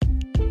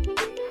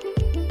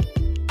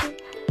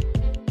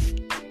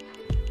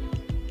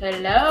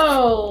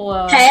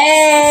Hello.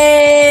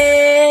 Hey.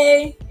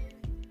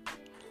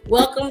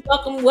 Welcome.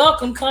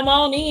 Come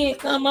on in.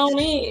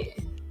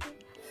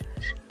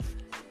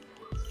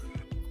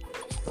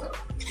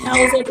 How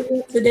is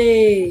everyone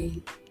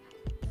today?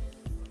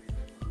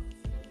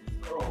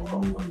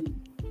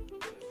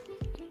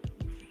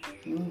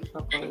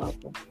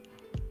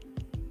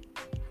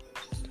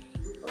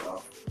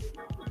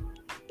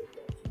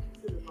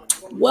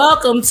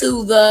 Welcome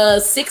to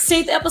the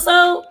 16th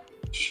episode.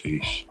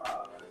 Sheesh.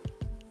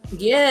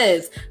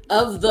 Yes,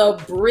 of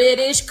the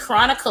British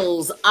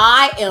Chronicles.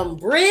 I am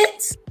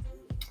Brit.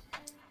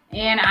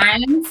 And I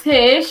am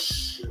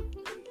Tish.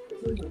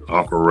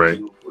 Uncle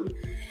Ray.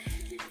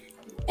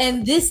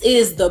 And this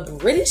is the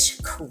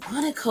British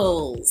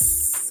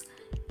Chronicles.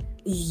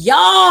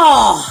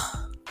 Y'all,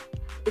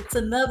 it's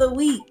another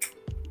week.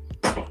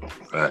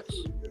 Facts.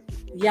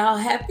 Y'all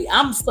happy?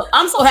 I'm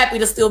so happy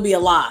to still be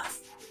alive.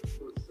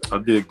 I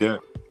dig that.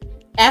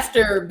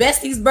 After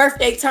Bestie's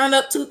birthday turned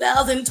up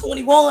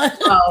 2021.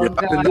 Oh,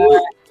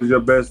 God. She's your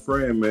best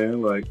friend,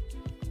 man. Like,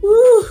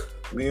 Woo.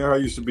 me and her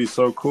used to be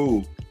so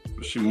cool.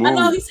 She moved. I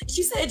know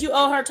she said you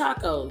owe her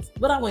tacos,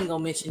 but I wasn't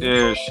gonna mention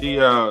it.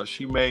 Yeah,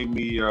 she made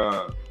me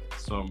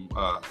some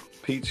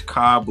peach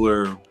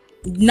cobbler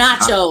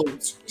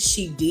nachos.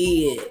 She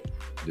did.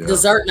 Yeah.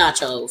 Dessert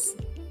nachos.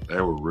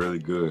 They were really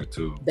good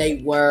too.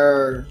 They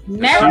were.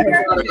 Never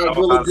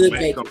Really good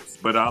bakers.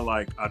 But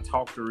I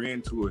talked her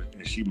into it,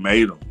 and she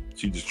made them.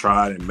 She just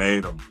tried and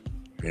made them,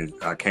 and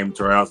I came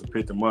to her house and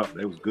picked them up.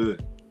 They was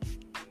good.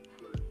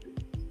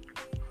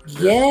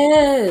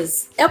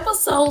 Yes,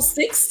 episode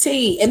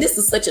 16, and this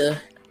is such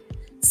a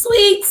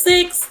sweet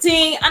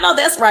 16. I know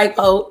that's right,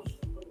 Pope.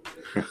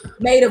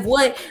 Made of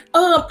what?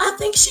 I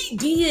think she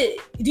did.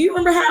 Do you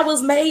remember how it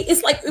was made?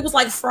 It was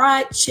like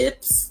fried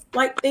chips,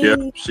 like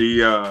thing.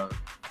 Yeah,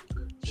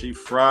 she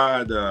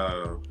fried.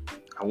 I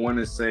want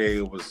to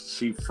say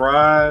she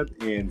fried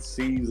and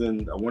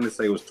seasoned. I want to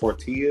say it was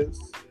tortillas.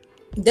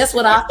 That's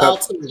what I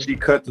thought too. She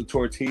cut the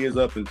tortillas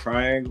up in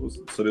triangles,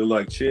 so they're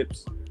like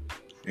chips,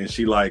 and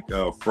she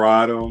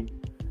fried them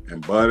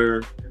and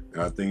butter.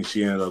 And I think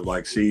she ended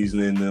up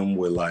seasoning them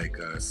with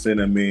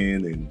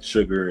cinnamon and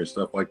sugar and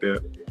stuff like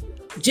that.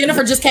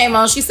 Jennifer just came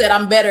on. She said,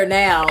 "I'm better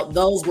now."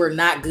 Those were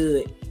not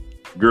good.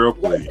 Girl,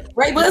 please.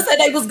 Right, but I said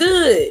they was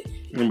good.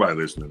 Nobody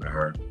listening to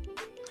her.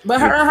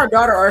 But her and her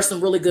daughter are some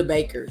really good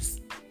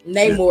bakers.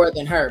 More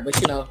than her, but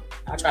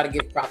I try to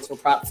give props where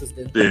props is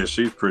due. Yeah,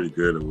 she's pretty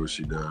good at what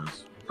she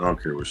does. I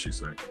don't care what she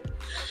say.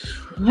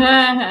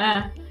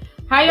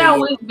 How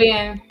y'all week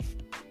been?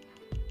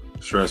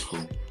 Stressful.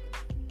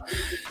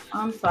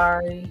 I'm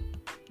sorry.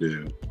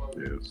 Yeah,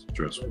 it's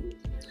stressful.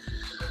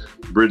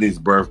 Brittany's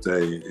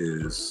birthday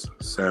is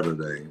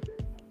Saturday.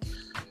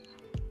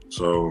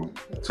 So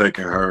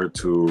taking her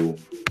to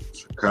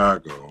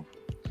Chicago.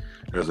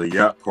 There's a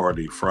yacht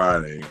party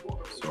Friday.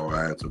 So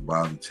I had to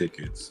buy the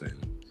tickets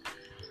and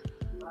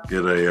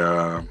get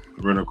a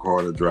rental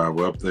car to drive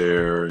up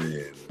there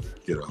and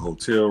get a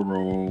hotel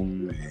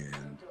room.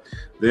 And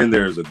then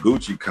there's a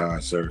Gucci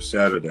concert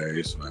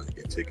Saturday, so I had to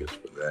get tickets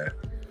for that.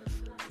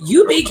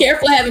 You be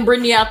careful having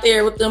Brittany out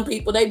there with them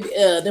people. They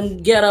them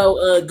ghetto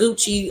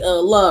Gucci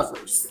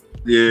lovers.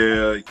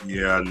 Yeah,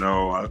 I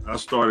know. I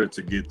started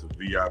to get the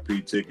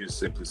VIP tickets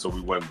simply so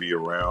we wouldn't be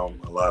around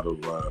a lot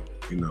of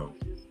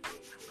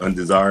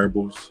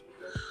undesirables.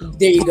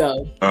 There you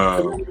go.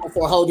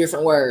 For a whole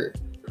different word.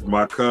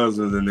 My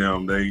cousins and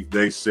them,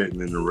 they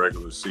sitting in the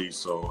regular seats,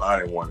 so I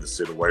didn't want to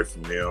sit away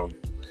from them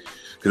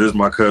because it's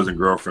my cousin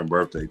girlfriend's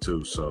birthday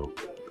too. So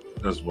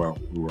that's why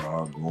we were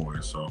all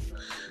going. So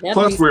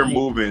plus we're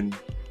moving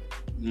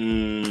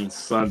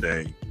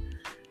Sunday,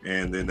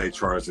 and then they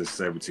charged us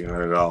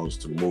 $1,700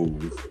 to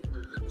move,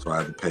 so I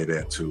had to pay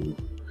that too.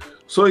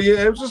 So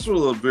yeah, it was just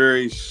a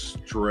very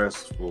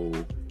stressful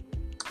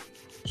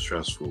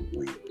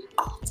week.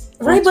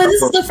 Right, but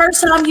this is the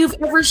first time you've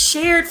ever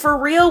shared for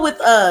real with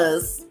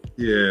us.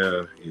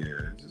 Yeah.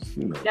 Just,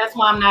 That's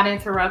why I'm not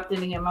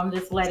interrupting him. I'm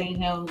just letting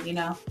him,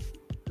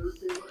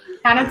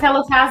 kind of tell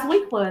us how his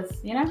week was,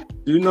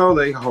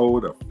 They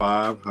hold a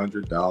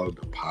 $500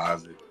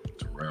 deposit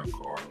to rent a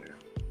car now.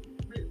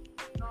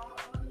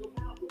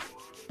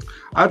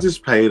 I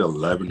just paid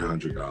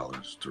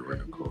 $1,100 to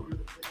rent a car.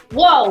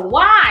 Whoa,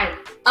 why?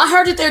 I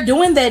heard that they're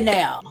doing that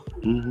now.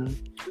 Mm-hmm.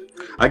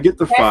 I get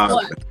the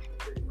 $5.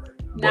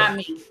 Not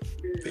me.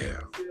 Yeah.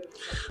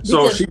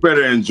 So she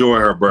better enjoy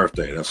her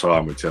birthday. That's all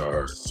I'm gonna tell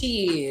her.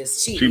 She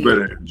is. She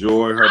better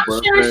enjoy her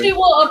birthday. I'm sure she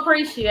will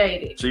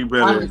appreciate it. She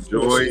better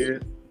enjoy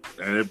it,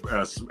 and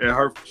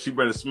she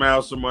better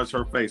smile so much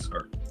her face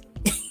hurt.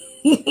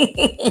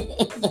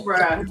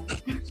 Bruh.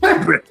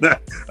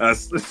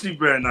 She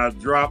better not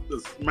drop the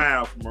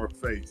smile from her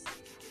face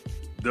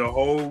the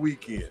whole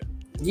weekend.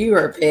 You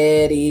are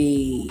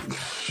petty.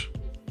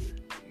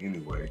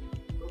 Anyway.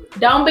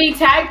 Don't be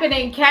typing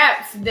in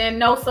caps, then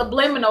no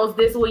subliminals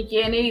this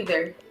weekend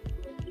either.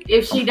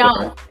 If she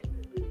don't.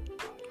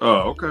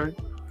 Oh, okay.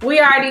 We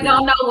already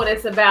gonna know what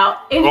it's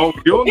about. Oh,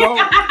 you'll know.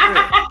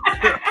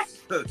 Yeah.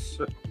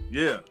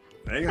 Yeah.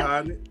 Ain't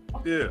hiding it.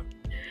 Yeah.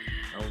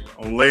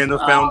 I'm laying the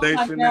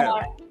foundation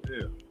now.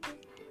 Yeah.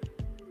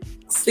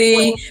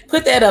 See,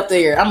 put that up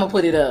there. I'm gonna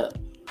put it up.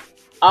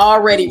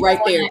 Already right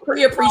there.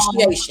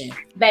 Pre-appreciation.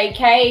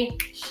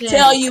 Vacation.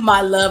 Tell you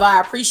my love.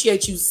 I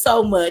appreciate you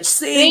so much.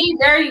 See,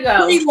 there you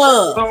go.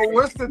 Pre-love. So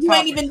what's the You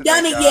ain't even topic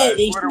done today, it yet,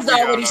 guys? and she's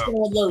already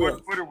showing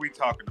love. What are we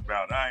talking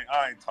about? I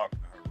ain't talking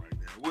to her right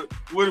now.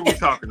 What are we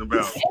talking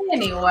about?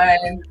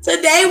 Anyway.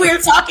 Today we're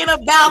talking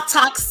about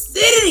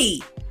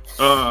toxicity.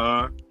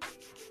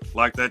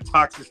 Like that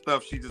toxic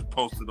stuff she just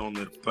posted on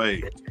the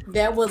page.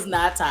 That was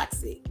not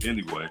toxic.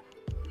 Anyway.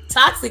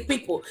 Toxic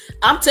people.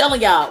 I'm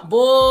telling y'all,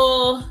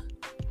 boy.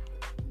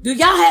 Do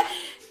y'all have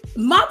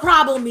my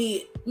problem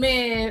is,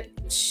 man?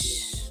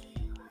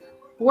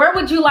 Where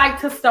would you like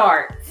to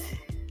start?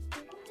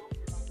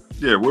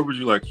 Yeah, where would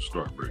you like to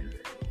start, Brit?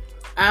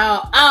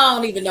 I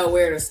don't even know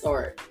where to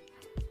start.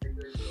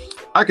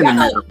 I can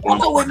know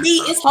with me,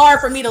 it's hard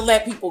for me to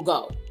let people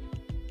go.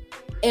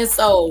 And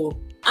so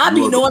I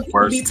be knowing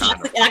people be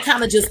toxic, and I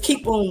kind of just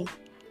keep them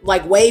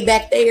like way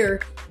back there,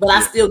 but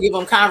I still give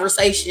them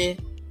conversation,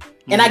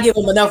 and I give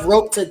them enough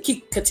rope to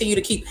continue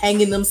to keep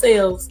hanging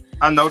themselves.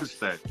 I noticed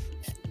that.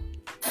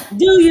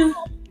 Do you?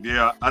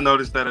 Yeah, I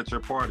noticed that at your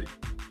party.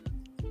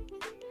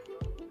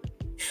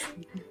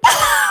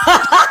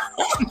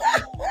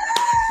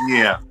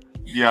 Yeah,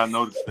 I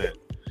noticed that.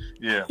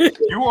 Yeah,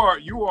 you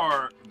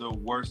are the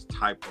worst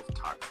type of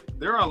toxic.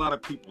 There are a lot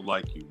of people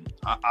like you.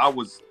 I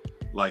was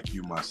like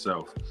you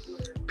myself.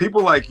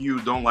 People like you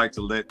don't like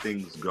to let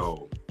things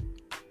go.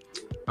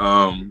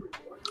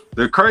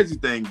 The crazy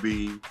thing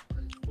be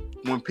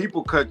when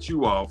people cut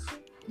you off,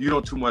 you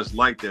don't too much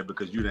like that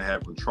because you didn't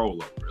have control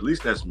over it. At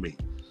least that's me.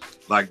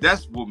 Like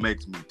that's what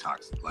makes me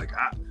toxic. Like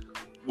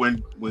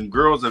when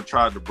girls have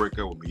tried to break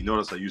up with me, you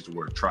notice I use the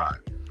word try.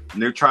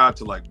 And they tried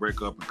to like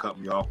break up and cut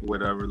me off or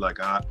whatever. Like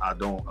I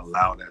don't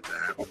allow that to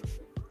happen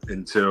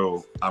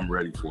until I'm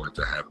ready for it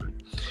to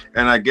happen.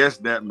 And I guess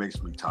that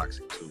makes me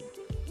toxic too.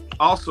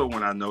 Also,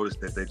 when I notice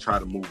that they try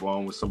to move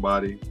on with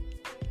somebody,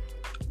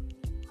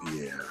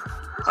 yeah,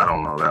 I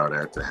don't allow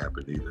that to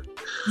happen either.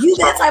 You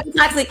that type of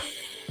toxic.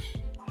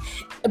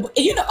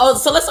 You know,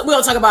 so we're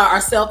gonna talk about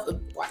ourselves,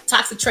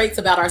 toxic traits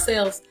about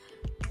ourselves.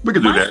 We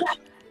can do that.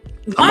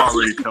 I'm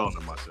already telling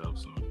them myself,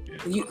 so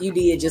yeah. You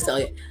did just tell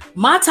it.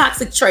 My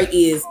toxic trait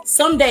is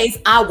some days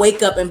I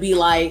wake up and be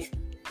like,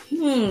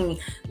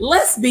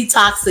 let's be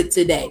toxic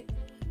today.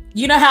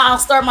 You know how I'll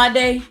start my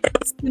day?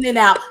 Sending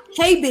out,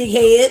 hey big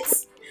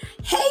heads,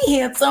 hey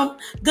handsome,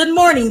 good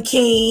morning,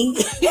 king.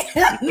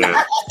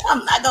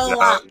 I'm not gonna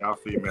lie. Y'all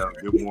female,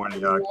 good morning,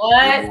 y'all.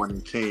 What? Good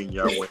morning, king.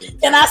 Y'all waiting.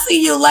 And I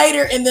see you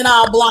later, and then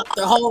I'll block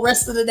the whole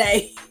rest of the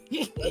day.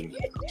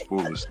 That's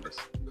foolishness.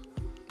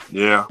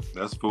 Yeah,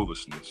 that's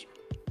foolishness.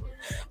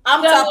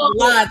 I'm top of the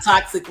line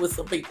toxic with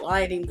some people.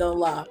 I ain't even gonna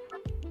lie.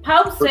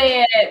 Pope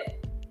said,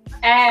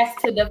 asked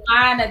to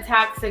define a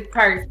toxic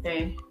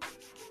person.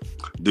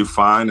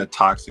 Define a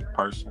toxic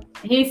person?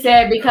 He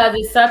said because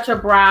it's such a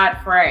broad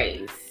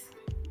phrase.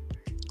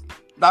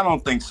 I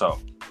don't think so.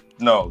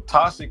 No,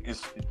 toxic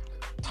is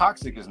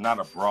not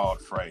a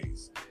broad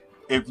phrase.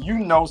 If you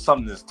know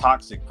something is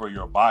toxic for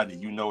your body,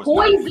 you know it's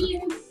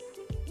poison.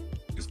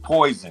 It's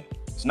poison.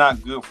 It's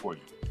not good for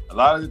you. A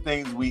lot of the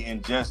things we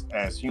ingest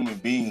as human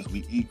beings,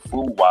 we eat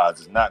food-wise,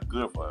 is not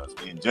good for us.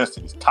 We ingest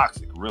it. It's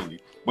toxic, really,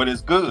 but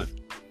it's good.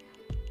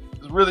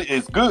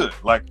 It's good.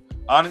 Like,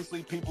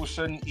 honestly, people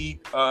shouldn't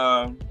eat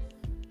pork,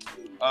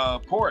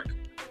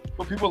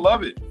 but people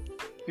love it.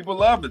 People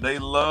love it. They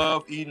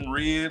love eating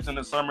ribs in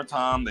the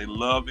summertime. They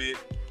love it.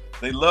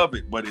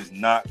 But it's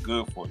not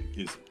good for you.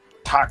 It's a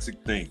toxic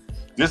thing.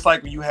 Just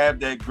like when you have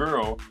that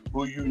girl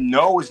who you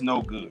know is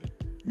no good.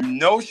 You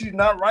know she's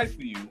not right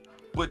for you,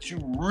 but you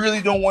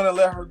really don't want to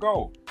let her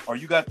go. Or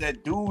you got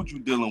that dude you're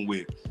dealing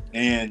with,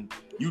 and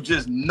you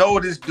just know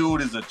this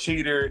dude is a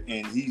cheater,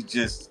 and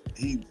he's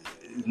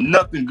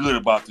nothing good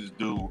about this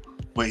dude,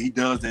 but he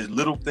does those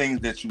little things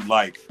that you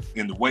like,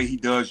 and the way he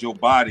does your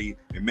body,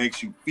 it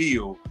makes you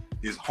feel.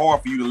 It's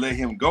hard for you to let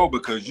him go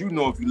because you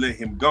know if you let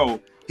him go,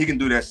 he can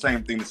do that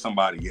same thing to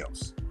somebody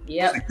else.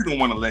 Yeah. So you don't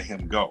want to let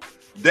him go.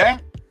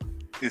 That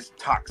is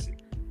toxic.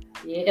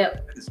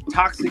 Yep. It's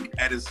toxic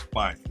at its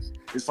finest.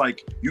 It's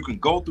like you can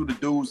go through the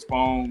dude's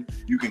phone,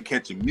 you can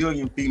catch a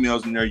million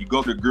females in there, you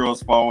go to the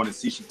girl's phone and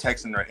see she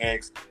texting her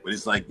ex, but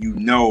it's like, you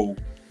know,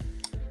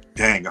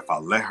 dang, if I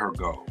let her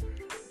go,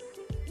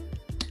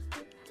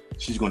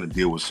 she's going to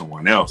deal with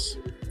someone else.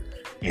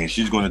 And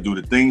she's going to do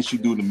the things she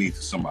do to me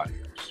to somebody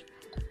else.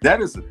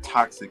 That is a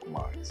toxic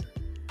mindset.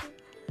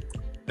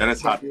 That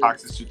is how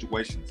toxic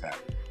situations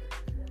happen.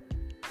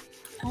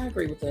 I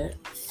agree with that.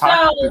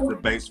 Toxic is the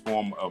base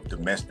form of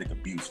domestic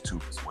abuse too,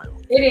 as well.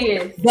 It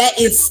is. That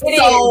is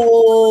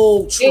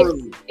so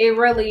true. It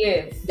really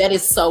is. That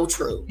is so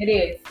true. It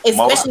is.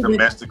 Especially most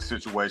domestic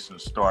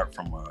situations start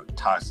from a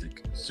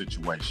toxic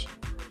situation.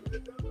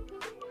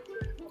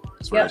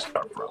 That's where they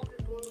start from.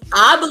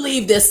 I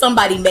believe that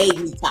somebody made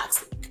me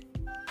toxic.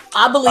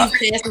 I believe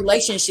past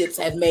relationships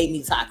have made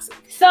me toxic.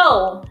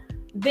 So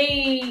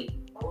the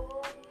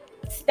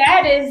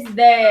status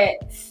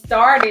that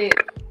started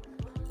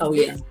Oh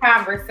yeah. this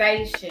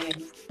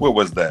conversation. What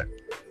was that?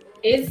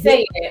 It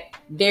said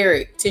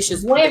Derek,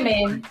 Tish's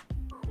women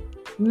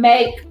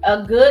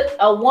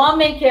a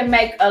woman can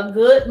make a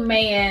good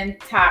man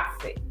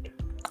toxic.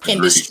 Can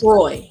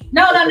destroy.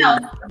 No.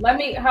 Let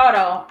me hold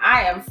on.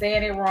 I am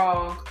saying it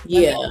wrong.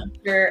 Yeah.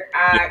 Make sure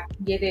I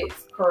get it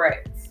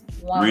correct.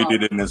 Read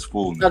it in this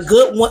fullness. A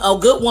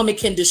good woman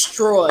can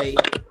destroy.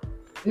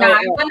 No,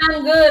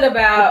 I'm good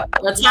about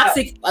a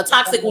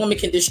toxic woman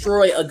can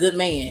destroy a good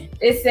man.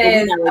 It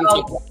says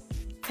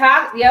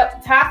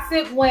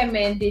toxic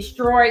women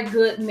destroy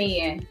good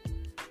men,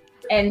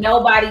 and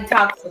nobody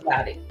talks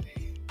about it.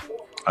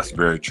 That's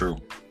very true.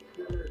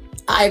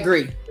 I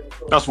agree.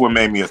 That's what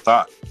made me a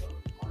thought.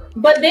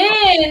 But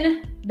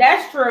then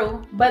that's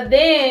true. But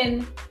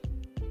then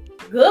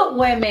good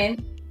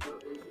women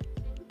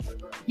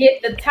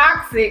get the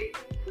toxic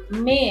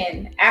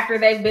men after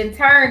they've been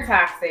turned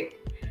toxic.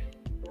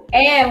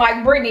 And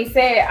like Brittany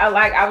said, I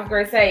was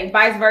going to say,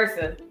 vice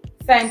versa.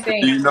 Same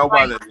thing. Do you know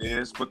why that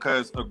is?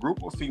 Because a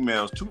group of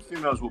females, two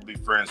females will be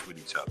friends with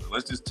each other.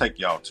 Let's just take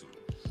y'all two.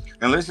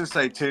 And let's just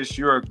say, Tish,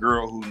 you're a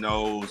girl who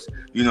knows,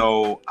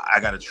 I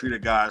got to treat a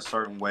guy a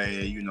certain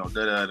way,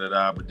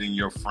 but then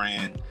your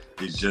friend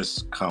is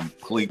just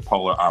complete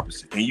polar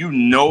opposite. And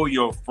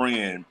your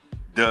friend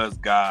does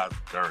guys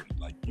dirty.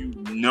 Like,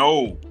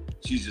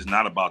 she's just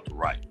not about the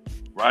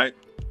right?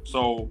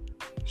 So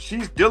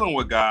she's dealing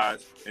with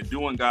guys and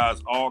doing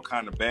guys all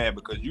kind of bad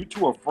because you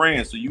two are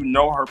friends, so you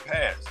know her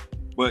past.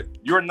 But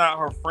you're not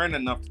her friend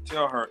enough to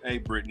tell her, hey,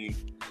 Brittany,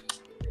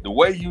 the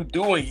way you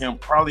doing him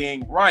probably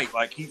ain't right.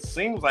 Like, he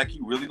seems like he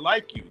really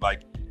like you.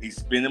 Like, he's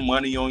spending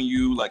money on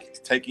you. Like, he's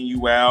taking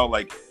you out.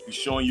 Like, he's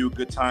showing you a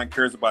good time,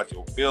 cares about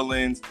your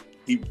feelings.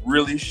 He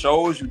really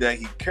shows you that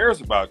he cares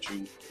about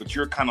you, but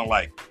you're kind of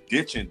like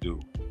ditching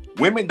dude.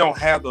 Women don't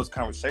have those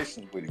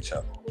conversations with each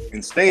other.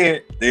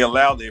 Instead, they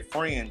allow their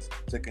friends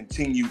to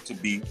continue to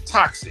be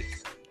toxic.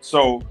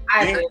 So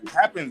then what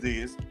happens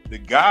is the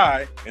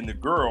guy and the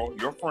girl,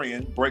 your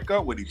friend, break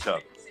up with each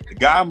other. The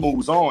guy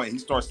moves on. He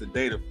starts to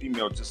date a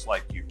female just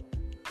like you.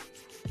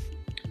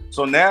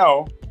 So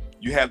now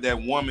you have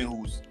that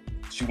woman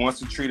she wants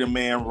to treat a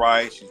man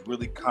right. She's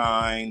really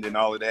kind and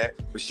all of that,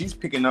 but she's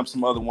picking up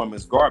some other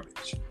woman's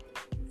garbage.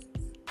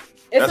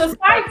 It's a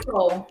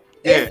cycle.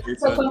 Yeah,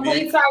 it's a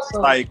complete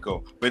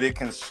cycle. But it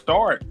can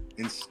start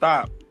and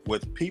stop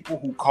with people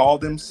who call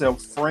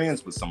themselves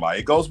friends with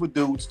somebody. It goes with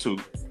dudes too,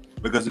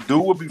 because the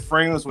dude will be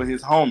friends with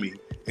his homie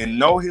and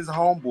know his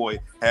homeboy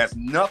has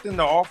nothing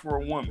to offer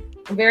a woman.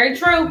 Very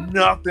true.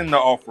 Nothing to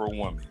offer a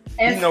woman.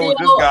 And he knows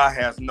this guy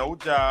has no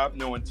job,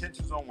 no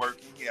intentions on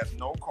working. He has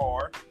no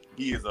car.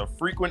 He is a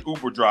frequent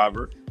Uber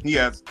driver. He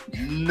has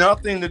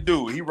nothing to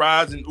do. He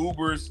rides in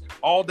Ubers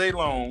all day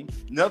long,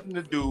 nothing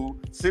to do,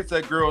 sits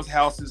at girls'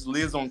 houses,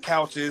 lives on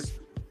couches,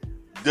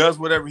 does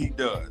whatever he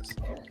does.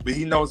 But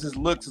he knows his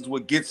looks is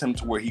what gets him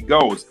to where he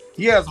goes.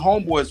 He has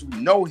homeboys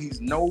who know he's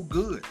no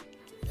good.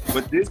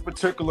 But this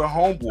particular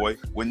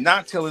homeboy would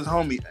not tell his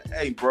homie,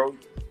 hey, bro,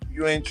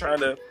 you ain't trying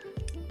to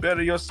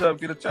better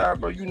yourself, get a job,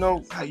 bro. You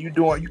know how you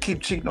doing. You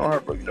keep cheating on her,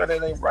 bro. You know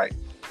that ain't right.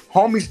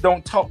 Homies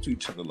don't talk to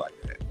each other like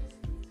that.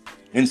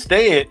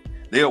 Instead,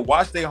 they'll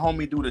watch their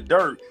homie do the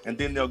dirt, and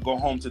then they'll go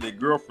home to their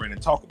girlfriend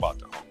and talk about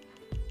the homie.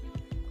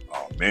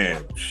 Oh,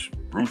 man,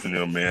 Bruce and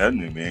them,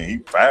 man, he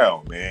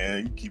foul,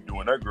 man. You keep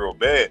doing that girl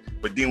bad.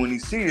 But then when he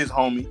see his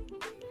homie,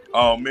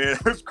 oh, man,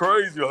 it's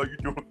crazy how you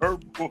doing her,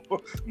 boy.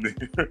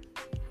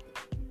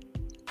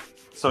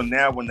 So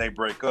now when they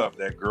break up,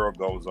 that girl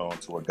goes on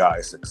to a guy.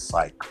 It's a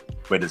cycle.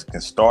 But it can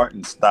start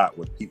and stop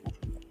with people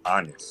being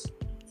honest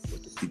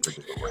with the people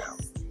that are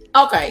around.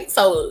 Okay,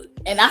 so,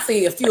 and I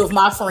see a few of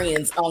my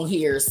friends on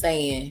here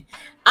saying,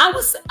 I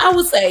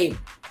would say,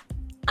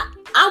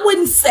 I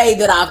wouldn't say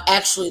that I've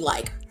actually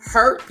like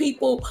hurt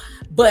people,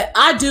 but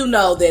I do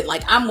know that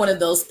like I'm one of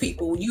those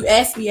people. You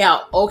ask me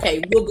out,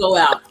 okay, we'll go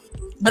out,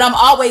 but I'm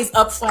always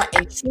upfront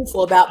and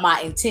truthful about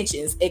my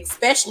intentions,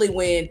 especially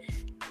when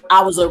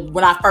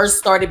I first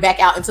started back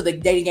out into the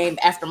dating game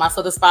after my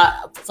son's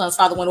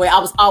father went away. I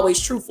was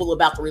always truthful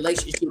about the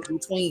relationship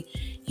between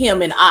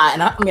him and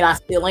I mean, I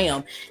still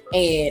am.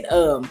 And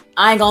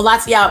I ain't gonna lie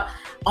to y'all,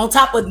 on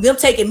top of them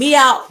taking me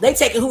out, they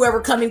taking whoever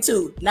coming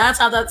too. 9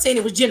 times out of 10,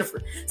 it was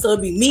Jennifer. So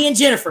it'd be me and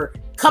Jennifer.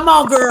 Come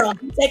on, girl,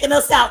 you taking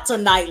us out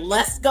tonight.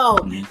 Let's go.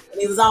 And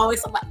it was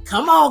always somebody,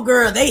 come on,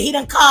 girl. He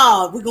done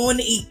called. We're going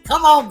to eat.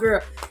 Come on,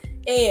 girl.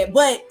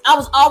 But I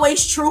was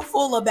always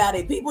truthful about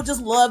it. People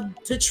just love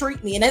to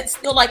treat me, and it's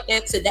still like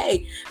that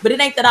today. But it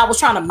ain't that I was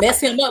trying to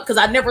mess him up, because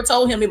I never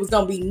told him it was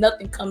gonna be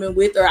nothing coming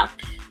with her.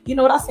 You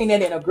know what? I seen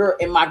that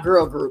in my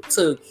girl group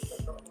too.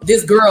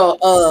 This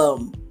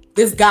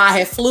guy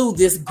had flew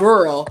this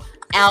girl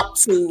out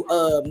to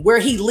where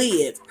he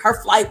lived.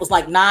 Her flight was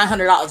like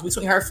 $900.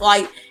 Between her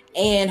flight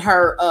and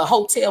her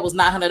hotel was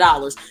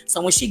 $900.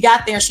 So when she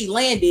got there and she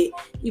landed,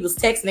 he was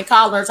texting and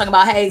calling her talking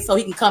about, hey, so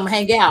he can come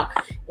hang out.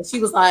 And she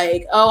was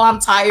like, oh, I'm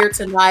tired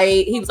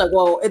tonight. He was like,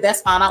 well,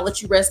 that's fine. I'll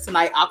let you rest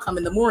tonight. I'll come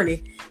in the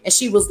morning. And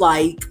she was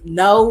like,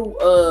 no,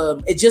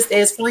 it's just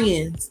as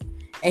friends.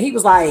 And he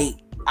was like,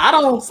 I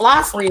don't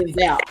fly friends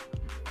out.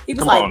 He was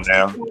Come like, on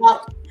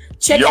now.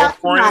 check out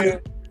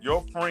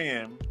your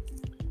friend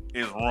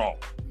is wrong.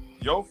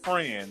 Your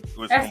friend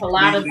was that's a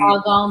lot of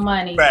doggone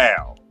money.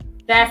 Foul.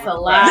 That's a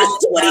lot. Listen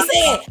to what he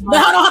said.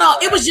 But hold on.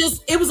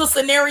 It was a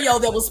scenario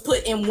that was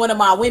put in one of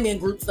my women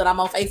groups that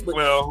I'm on Facebook.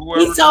 Well,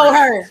 he told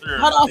her.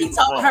 Hold on. He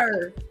told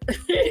her.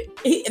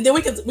 And then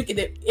we can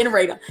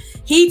iterate him.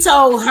 He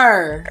told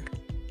her.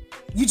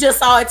 You just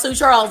saw it too,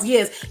 Charles.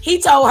 Yes.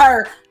 He told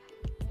her,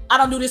 I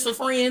don't do this for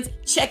friends.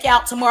 Check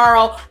out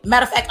tomorrow.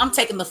 Matter of fact, I'm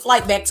taking the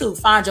flight back too.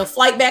 Find your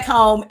flight back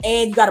home,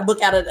 and you got to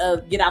book out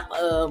get out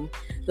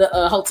the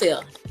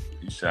hotel.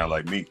 You sound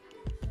like me.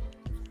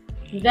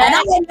 And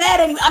I wasn't mad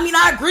at him. I mean,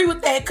 I agree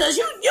with that because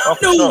you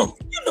knew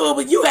it,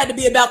 but you had to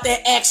be about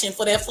that action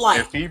for that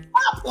flight.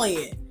 Stop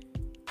playing.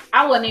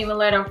 I wouldn't even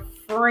let a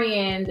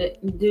friend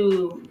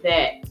do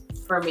that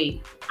for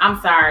me.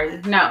 I'm sorry,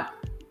 no.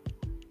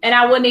 And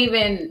I wouldn't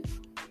even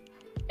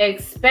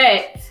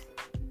expect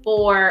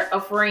for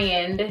a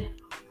friend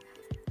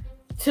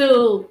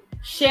to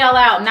shell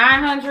out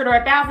 $900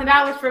 or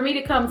 $1,000 for me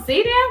to come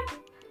see them.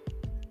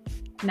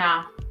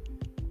 Nah.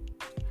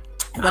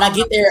 When I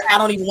get there, I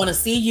don't even want to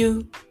see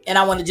you, and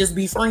I want to just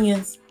be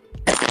friends.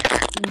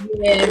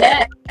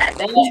 Yeah,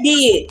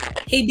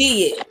 he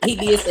did. He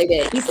did say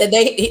that. He said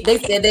they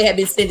said they had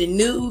been sending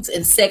nudes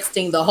and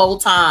sexting the whole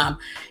time,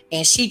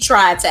 and she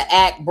tried to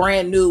act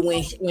brand new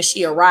when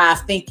she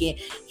arrived, thinking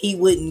he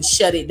wouldn't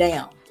shut it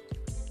down.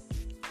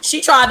 She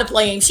tried to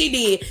play him. She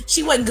did.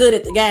 She wasn't good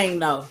at the game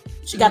though.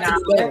 She got to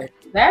do better.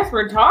 That's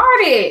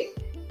retarded.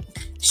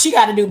 She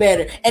got to do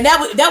better. And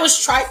that was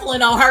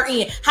trifling on her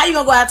end. How you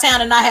gonna go out of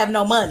town and not have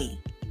no money?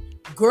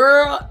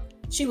 Girl,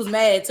 she was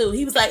mad too.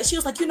 She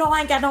was like, you know,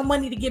 I ain't got no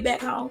money to get back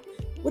home.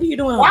 What are you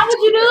doing? Why would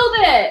you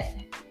do that?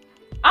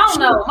 I don't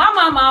know. My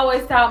mama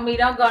always taught me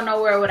don't go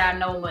nowhere without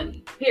no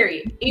money.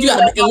 Period. Even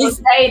if you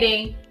was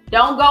dating,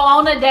 don't go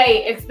on a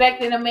date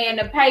expecting a man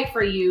to pay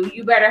for you.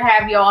 You better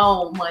have your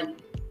own money.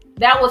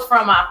 That was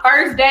from my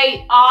first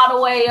date all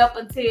the way up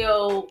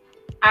until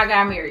I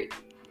got married.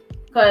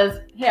 Because,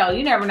 hell,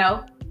 you never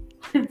know.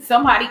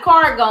 Somebody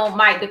card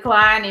might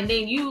decline, and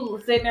then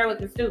you sitting there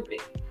looking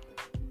stupid.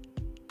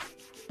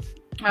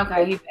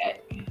 Okay, he's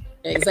back.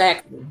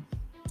 Exactly.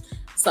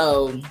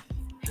 So,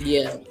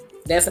 yeah.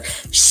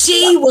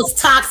 She was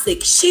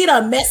toxic. She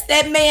done messed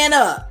that man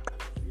up.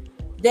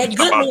 That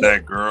good man.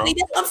 That girl. See,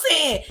 that's what I'm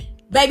saying.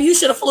 Baby, you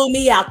should have flew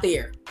me out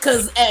there.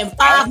 Because in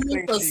 5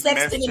 minutes of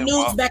sexting and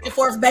news back and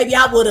forth, baby,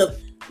 I would have.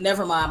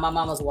 Never mind. My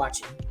mama's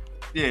watching.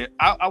 Yeah,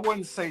 I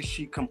wouldn't say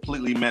she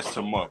completely messed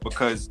him up,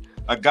 because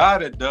a guy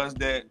that does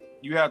that,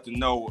 you have to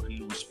know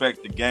and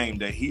respect the game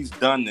that he's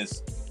done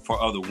this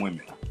for other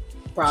women.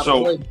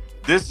 Probably. So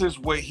this is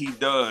what he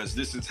does.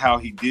 This is how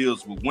he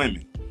deals with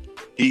women.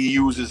 He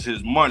uses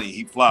his money.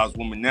 He flies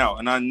women out.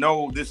 And I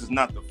know this is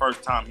not the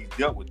first time he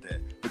dealt with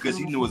that, because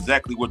he knew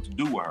exactly what to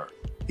do with her.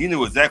 He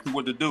knew exactly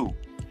what to do.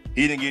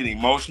 He didn't get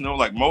emotional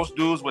like most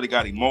dudes, but he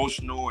got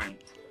emotional, and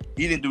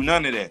he didn't do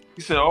none of that.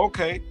 He said,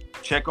 okay,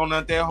 check on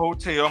that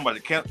hotel. I'm about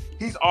to cancel.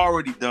 He's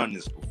already done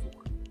this before.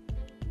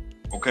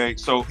 Okay,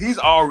 so he's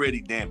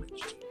already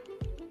damaged.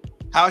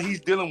 How he's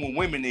dealing with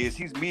women is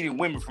he's meeting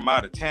women from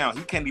out of town.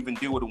 He can't even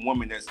deal with a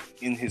woman that's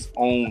in his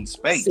own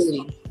space.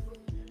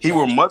 He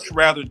would much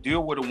rather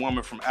deal with a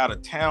woman from out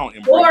of town.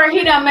 Or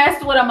he done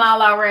messed with them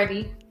all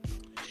already.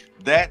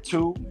 That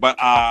too, but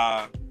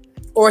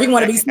or he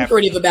want to be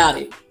secretive about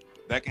it.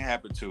 That can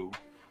happen too.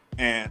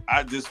 And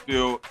I just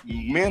feel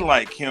men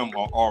like him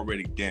are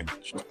already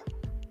damaged.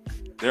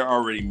 They're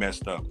already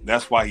messed up.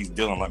 That's why he's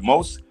dealing like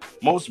most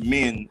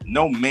men.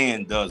 No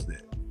man does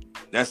that.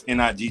 That's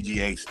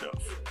NIGGA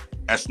stuff.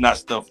 That's not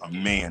stuff a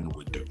man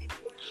would do.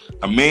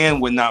 A man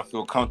would not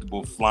feel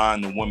comfortable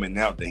flying a woman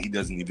out that he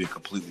doesn't even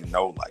completely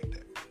know like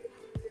that.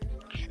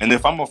 And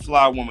if I'm gonna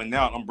fly a woman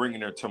out, I'm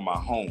bringing her to my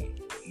home,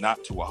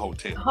 not to a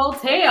hotel.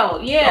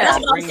 Hotel, yeah. That's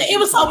what I'm saying. It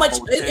was so much.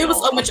 It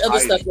was so much other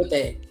stuff with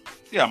that.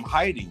 Yeah, I'm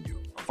hiding you.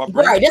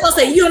 Right. That's what I'm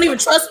saying. You don't even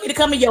trust me to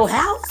come in your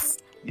house.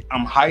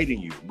 I'm hiding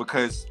you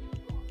because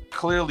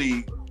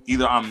clearly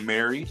either I'm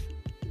married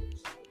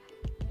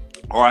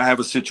or I have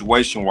a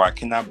situation where I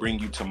cannot bring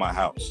you to my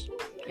house.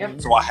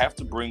 Yep. So I have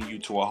to bring you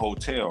to a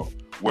hotel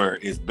where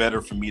it's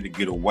better for me to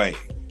get away.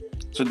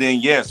 So then,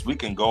 yes, we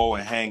can go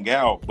and hang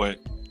out, but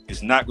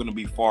it's not going to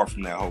be far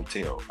from that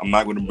hotel. I'm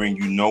not going to bring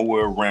you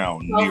nowhere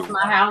around close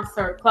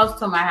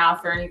to my house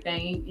or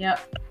anything.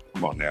 Yep.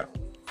 Come on now.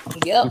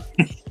 Yep.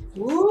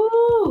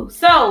 Ooh.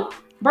 So,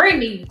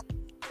 Brittany,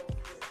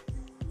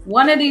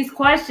 one of these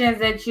questions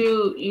that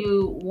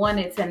you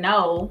wanted to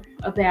know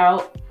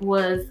about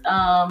was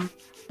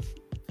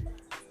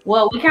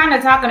well, we kind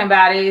of talking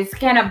about it is,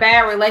 can a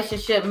bad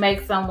relationship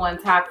make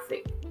someone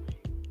toxic?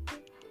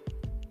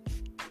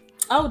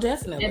 Oh,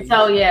 definitely. And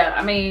so, yeah,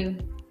 I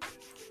mean,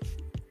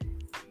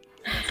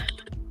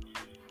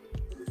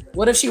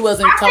 what if she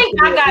wasn't? I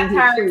think I got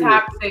turned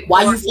toxic.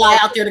 Why you fly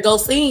out there to go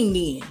sing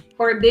then?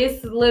 For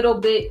this little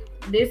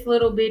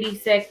bitty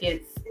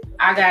seconds,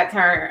 I got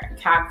turned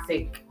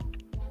toxic.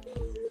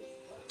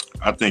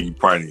 I think you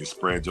probably need to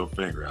spread your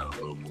finger out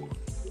a little more.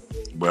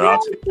 But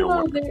I'll take your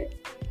word.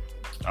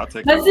 I'll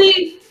take But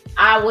see,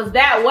 I was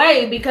that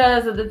way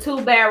because of the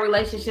 2 bad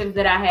relationships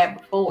that I had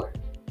before.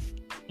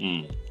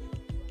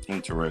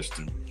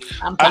 Interesting.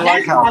 I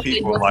like how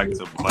people like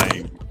to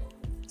blame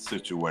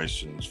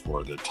situations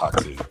for the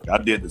toxic. I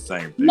did the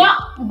same thing. No,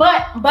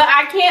 but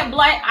I can't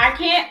blame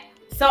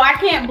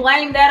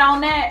that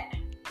on that.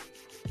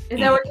 Is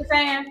that what you're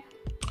saying?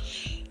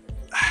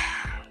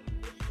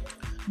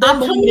 I'm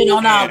blaming it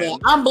on all that.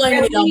 I'm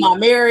blaming it on my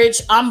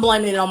marriage. I'm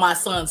blaming it on my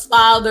son's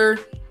father.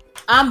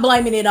 I'm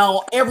blaming it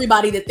on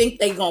everybody that think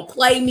they gonna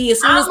play me. As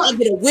soon as I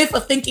get a whiff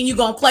of thinking you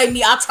gonna play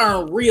me, I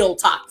turn real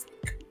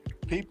toxic.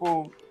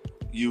 People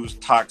use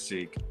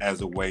toxic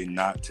as a way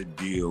not to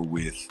deal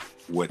with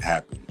what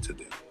happened to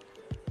them.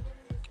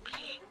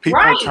 People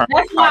right. Turn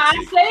That's why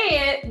I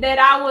said that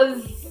I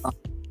was.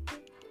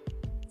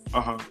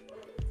 Okay.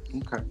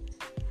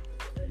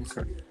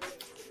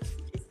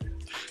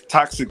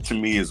 Toxic to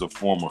me is a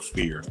form of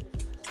fear.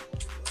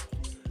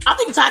 I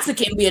think toxic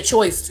can be a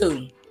choice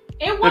too.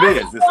 It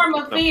was a form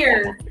of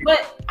fear,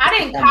 but I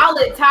didn't call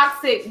it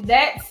toxic.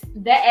 That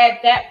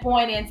at that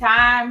point in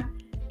time,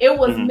 it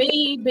was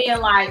me being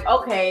like,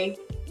 okay,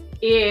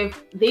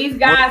 if these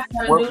guys.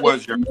 What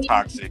was your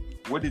toxic?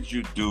 What did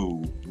you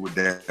do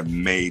that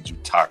made you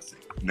toxic?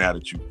 Now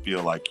that you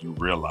feel like you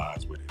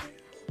realize what it is.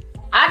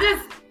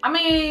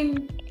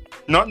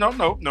 No.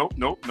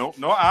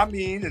 I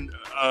mean, and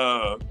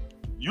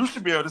you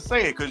should be able to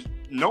say it because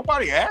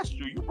nobody asked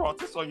you. You brought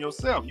this on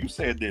yourself. You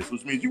said this,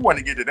 which means you want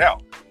to get it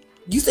out.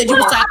 You said you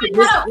were toxic.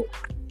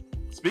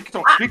 Speak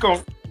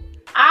on.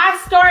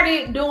 I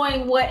started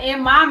doing what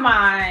in my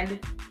mind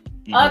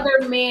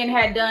other men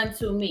had done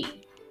to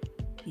me.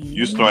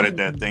 You started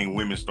that thing.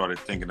 Women started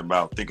thinking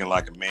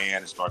like a man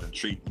and started to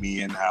treat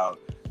men how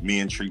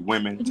men treat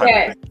women.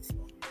 Yes.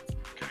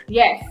 Okay.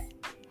 Yes.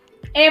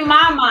 In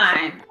my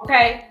mind.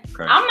 Okay.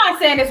 I'm not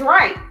saying it's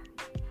right.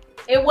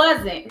 It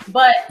wasn't.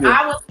 But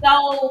I was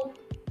so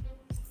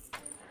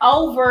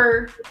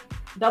over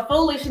the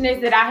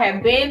foolishness that I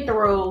had been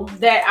through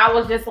that I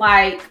was just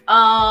like,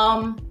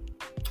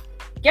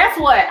 guess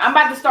what? I'm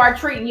about to start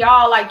treating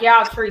y'all like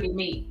y'all treated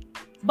me.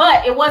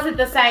 But it wasn't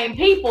the same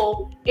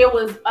people. It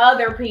was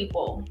other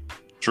people.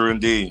 True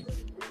indeed.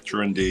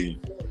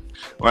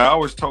 Well, I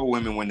always told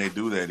women when they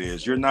do that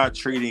is you're not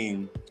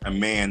treating a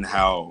man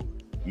how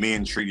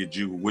men treated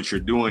you. What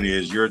you're doing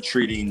is you're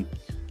treating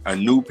a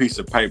new piece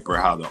of paper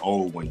how the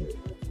old one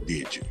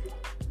did you.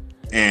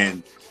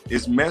 And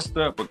it's messed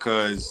up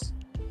because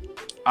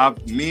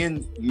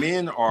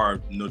men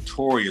are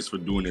notorious for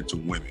doing it to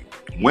women.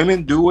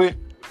 Women do it,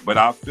 but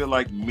I feel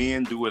like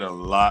men do it a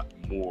lot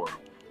more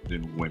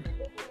than women.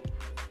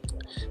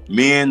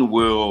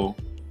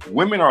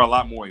 Women are a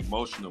lot more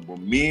emotional, but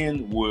a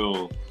man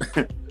will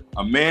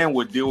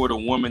deal with a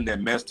woman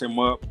that messed him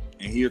up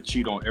and he'll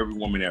cheat on every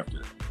woman after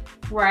that.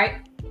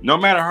 Right. No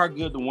matter how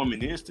good the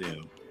woman is to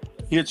him,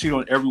 he'll cheat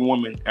on every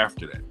woman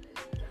after that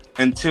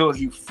until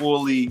he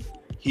fully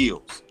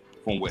heals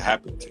from what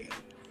happened to him.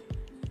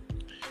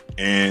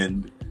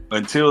 And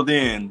until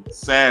then,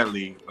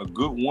 sadly, a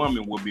good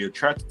woman will be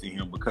attracted to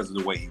him because of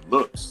the way he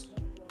looks.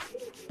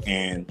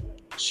 And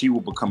she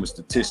will become a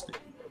statistic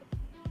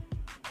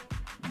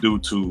due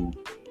to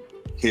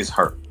his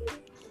hurt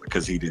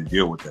because he didn't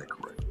deal with that correctly.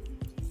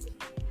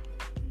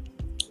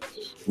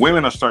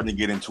 Women are starting to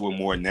get into it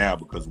more now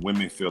because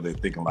women feel they're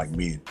thinking like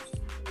men,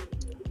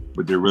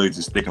 but they're really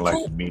just thinking like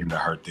the men that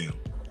hurt them.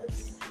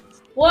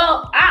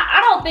 Well,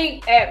 I don't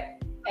think at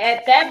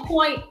that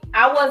point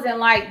I wasn't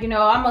like, I'm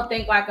gonna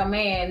think like a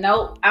man.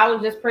 Nope. I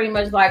was just pretty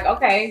much like,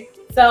 okay,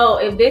 so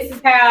if this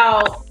is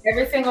how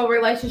every single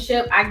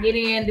relationship I get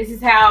in, this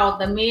is how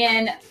the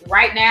men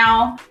right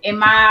now in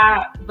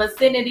my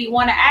vicinity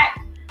want to act,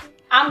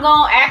 I'm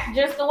gonna act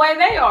just the way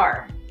they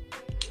are.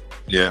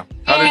 Yeah.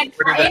 And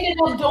I ended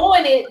up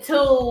doing it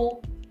to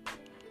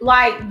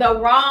like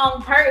the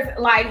wrong person.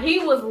 Like he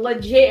was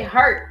legit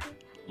hurt.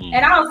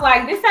 And I was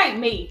like, this ain't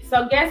me.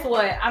 So guess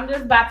what? I'm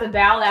just about to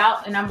bow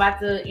out and I'm about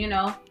to,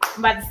 I'm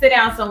about to sit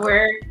down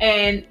somewhere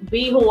and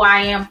be who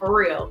I am for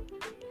real.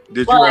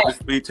 Did you ever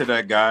speak to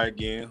that guy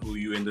again who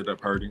you ended up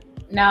hurting?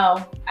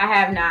 No, I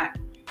have not.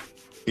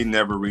 He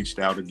never reached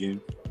out again?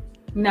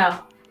 No.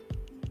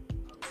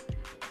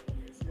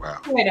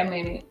 Wow. Wait a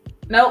minute.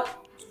 Nope.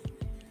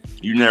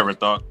 You never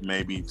thought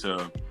maybe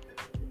to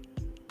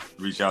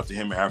reach out to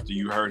him after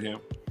you hurt him?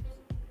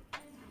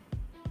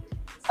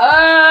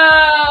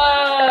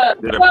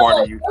 Did a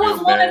part of you feel it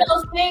was one of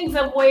those things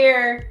of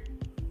where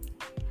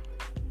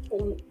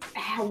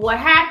what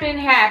happened,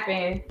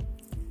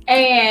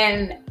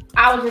 and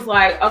I was just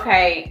like,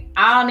 okay,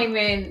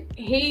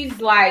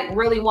 he's like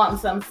really wanting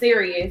something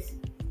serious,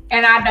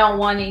 and I don't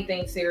want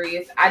anything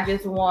serious. I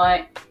just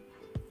want,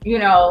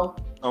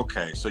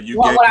 okay, so you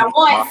what I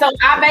want. So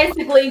I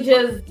basically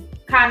just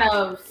kind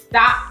of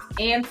stopped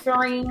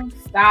answering,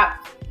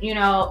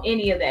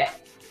 any of that.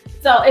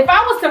 So if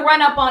I was to run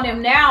up on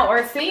him now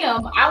or see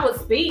him, I would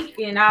speak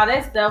and all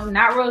that stuff.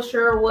 Not real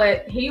sure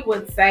what he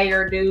would say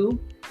or do,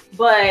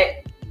 but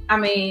I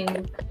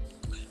mean,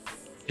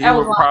 he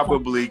would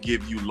probably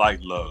give you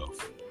light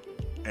love.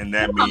 and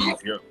that means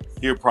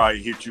he'll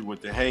probably hit you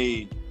with the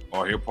hey,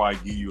 or he'll probably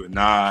give you a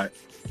nod.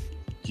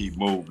 Keep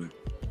moving.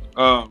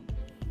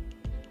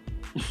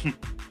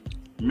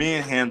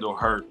 Men handle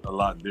hurt a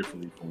lot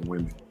differently from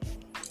women.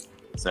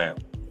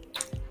 Sadly.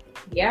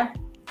 Yeah.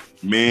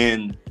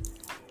 Men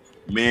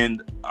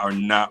are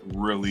not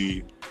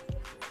really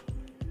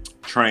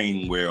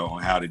trained well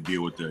on how to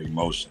deal with their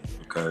emotions,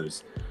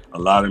 because a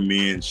lot of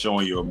men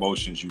showing your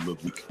emotions, you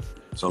look weak.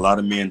 So a lot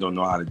of men don't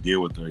know how to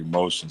deal with their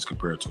emotions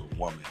compared to a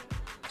woman.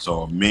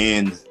 So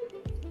men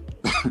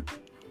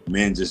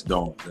just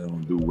don't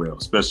do well,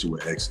 especially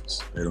with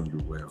exes. They don't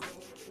do well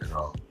at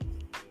all.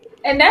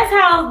 And that's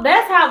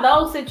how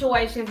those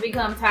situations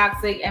become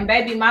toxic, and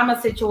baby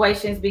mama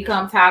situations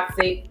become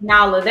toxic and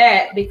all of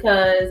that,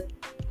 because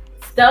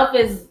stuff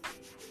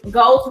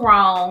goes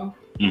wrong,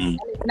 and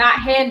it's not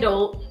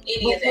handled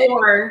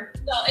before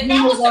you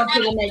move on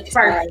to the next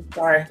person.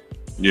 Sorry.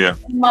 Yeah.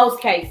 In most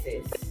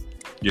cases.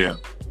 Yeah.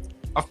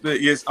 I feel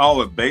it's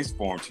all a base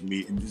form to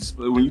me.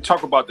 When you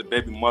talk about the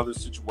baby mother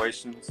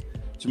situations,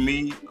 to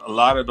me, a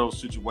lot of those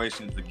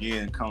situations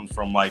again comes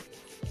from, like,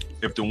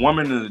 if the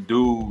woman and the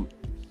dude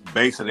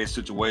base of their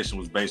situation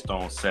was based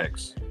on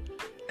sex,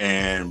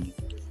 and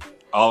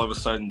all of a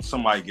sudden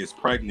somebody gets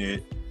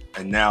pregnant,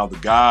 and now the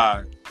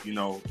guy,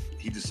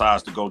 he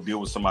decides to go deal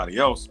with somebody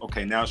else.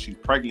 Okay, now she's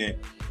pregnant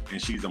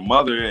and she's a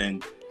mother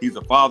and he's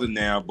a father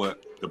now,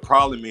 but the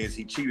problem is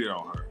he cheated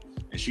on her,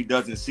 and she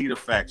doesn't see the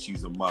fact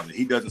she's a mother.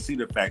 He doesn't see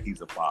the fact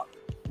he's a father.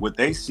 What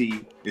they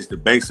see is the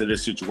base of the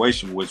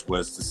situation, which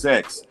was the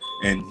sex,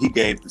 and he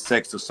gave the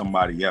sex to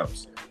somebody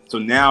else. So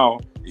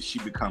now she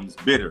becomes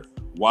bitter.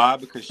 Why?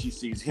 Because she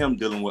sees him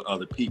dealing with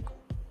other people.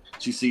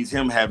 She sees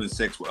him having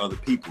sex with other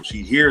people.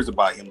 She hears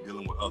about him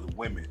dealing with other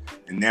women,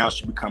 and now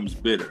she becomes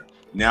bitter.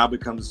 Now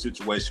becomes a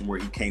situation where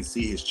he can't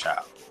see his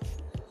child.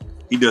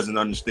 He doesn't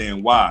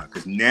understand why,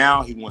 because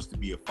now he wants to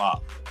be a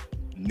father.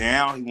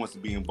 Now he wants to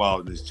be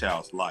involved in his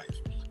child's life.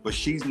 But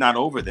she's not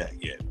over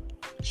that yet.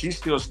 She's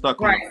still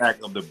stuck on the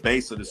fact of the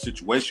base of the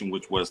situation,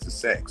 which was the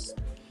sex.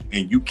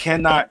 And you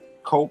cannot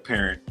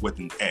co-parent with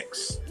an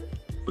ex,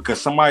 because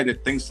somebody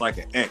that thinks like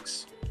an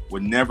ex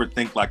would never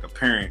think like a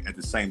parent at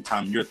the same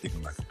time you're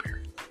thinking like a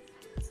parent.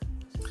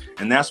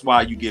 And that's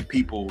why you get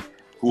people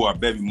who are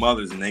baby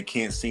mothers and they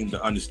can't seem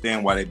to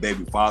understand why their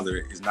baby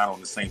father is not on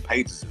the same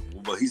page as him.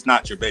 Well, he's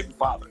not your baby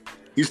father.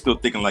 He's still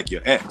thinking like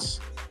your ex.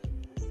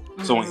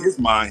 So in his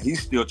mind,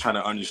 he's still trying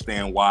to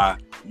understand why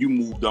you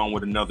moved on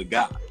with another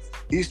guy.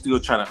 He's still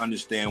trying to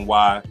understand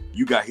why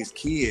you got his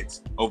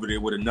kids over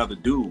there with another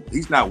dude.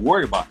 He's not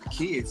worried about the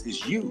kids.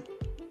 It's you.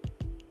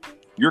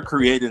 You're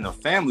creating a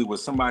family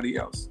with somebody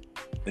else.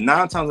 And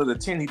 9 times out of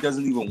 10, he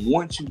doesn't even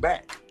want you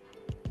back.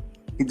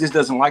 He just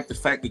doesn't like the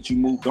fact that you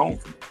moved on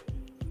from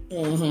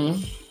him.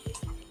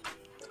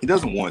 He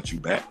doesn't want you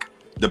back.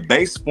 The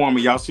base form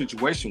of y'all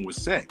situation was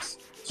sex.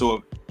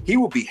 So he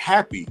would be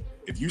happy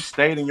if you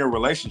stayed in your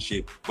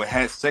relationship but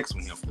had sex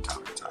with him from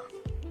time to time.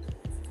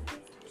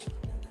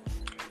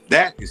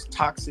 That is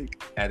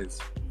toxic at its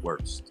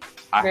worst.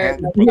 I had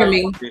to put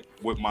up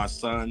with my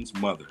son's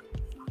mother.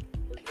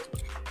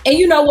 And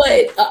you know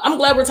what? I'm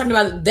glad we're talking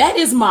about it. That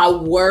is my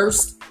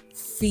worst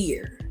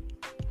fear.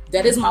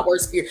 That is my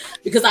worst fear,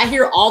 because I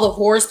hear all the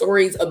horror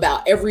stories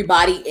about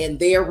everybody and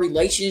their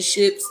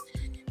relationships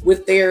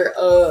with their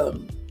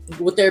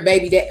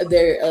baby,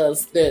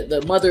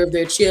 the mother of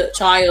their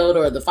child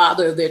or the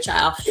father of their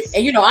child.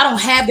 And I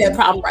don't have that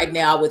problem right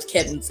now with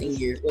Kevin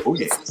Sr.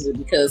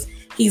 Because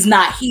he's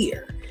not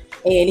here.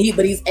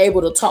 But he's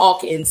able to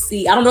talk and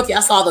see. I don't know if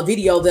y'all saw the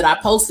video that I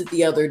posted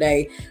the other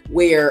day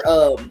where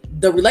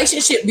the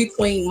relationship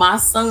between my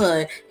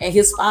son and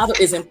his father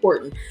is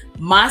important.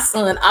 My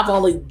son, I've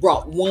only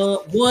brought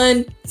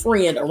one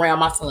friend around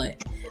my son.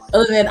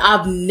 Other than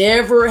I've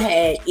never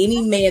had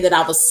any man that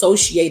I've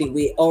associated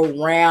with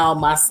around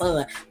my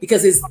son,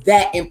 because it's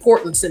that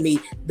important to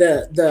me,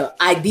 the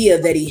idea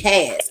that he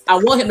has. I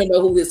want him to know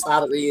who his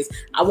father is.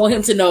 I want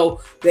him to know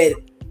that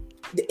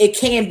it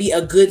can be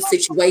a good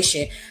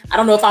situation. I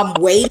don't know if I'm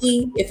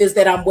waiting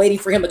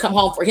for him to come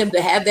home for him to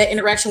have that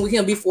interaction with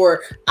him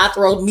before I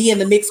throw me in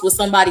the mix with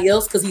somebody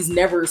else, because he's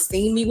never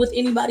seen me with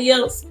anybody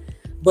else.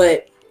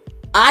 But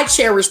I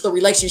cherish the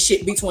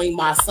relationship between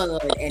my son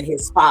and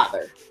his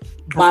father,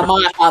 by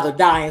my father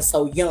dying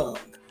so young.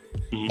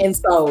 And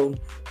so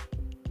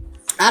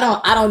I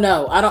don't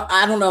know.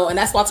 And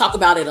that's why I talk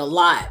about it a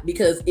lot,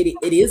 because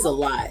it is a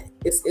lot.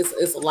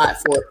 It's a lot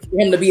for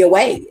him to be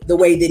away the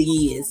way that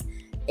he is.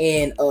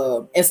 And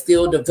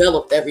still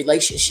develop that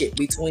relationship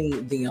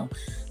between them.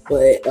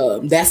 But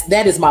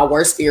that is my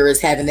worst fear, is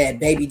having that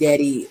baby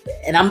daddy.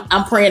 And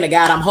I'm praying to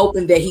God. I'm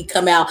hoping that he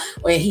come out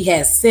and he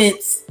has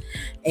sense.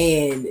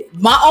 And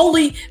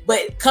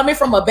but coming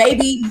from a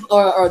baby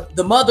or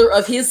the mother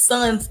of his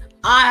son's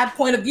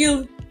point of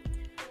view,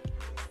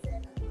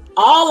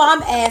 all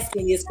I'm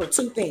asking is for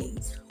 2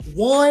 things.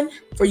 1,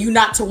 for you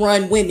not to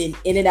run women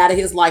in and out of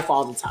his life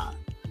all the time.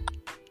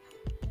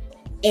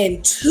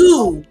 And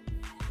 2,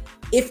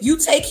 if you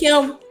take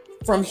him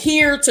from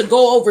here to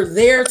go over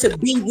there to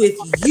be with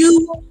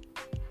you,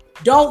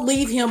 don't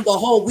leave him the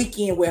whole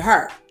weekend with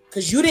her.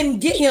 Because you didn't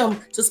get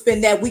him to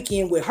spend that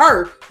weekend with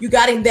her. You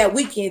got him that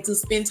weekend to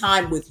spend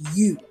time with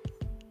you.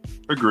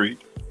 Agreed.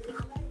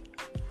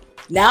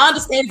 Now I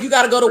understand if you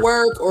got to go to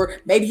work or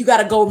maybe you got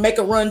to go make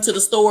a run to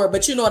the store,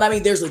 but you know what I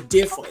mean? There's a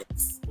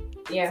difference.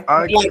 Yeah.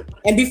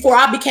 And before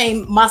I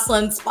became my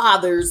son's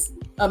father's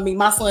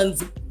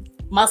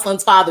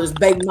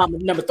baby mama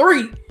number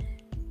 3,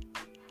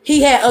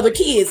 he had other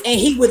kids and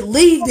he would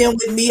leave them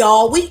with me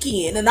all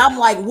weekend. And I'm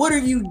like, what are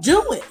you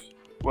doing?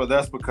 Well,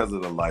 that's because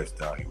of the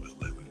lifestyle he was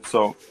living.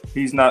 So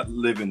he's not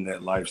living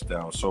that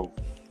lifestyle. So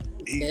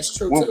that's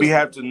true. What we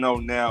have to know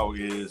now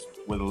is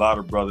with a lot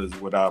of brothers,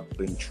 what I've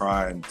been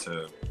trying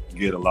to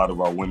get a lot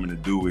of our women to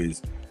do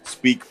is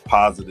speak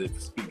positive,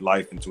 speak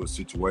life into a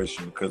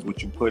situation, because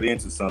what you put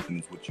into something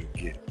is what you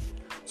get.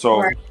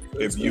 So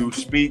if you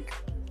speak,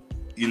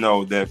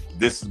 that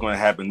this is going to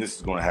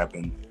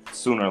happen,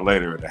 sooner or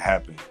later it'll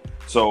happen.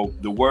 So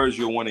the words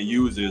you'll want to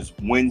use is,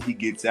 when he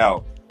gets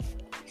out,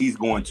 he's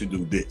going to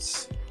do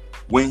this.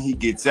 When he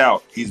gets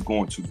out, he's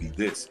going to be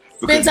this.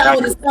 Spend time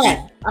with his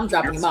son. I'm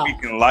dropping him off.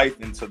 Speaking life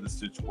into the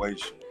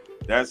situation.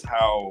 That's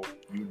how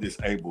you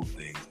disable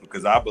things.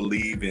 Because I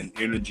believe in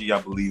energy.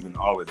 I believe in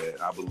all of that.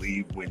 I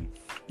believe when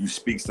you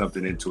speak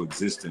something into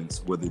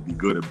existence, whether it be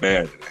good or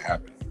bad, it'll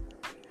happen.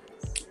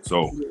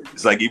 So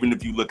it's like, even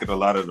if you look at a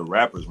lot of the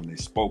rappers, when they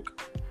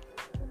spoke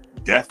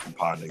death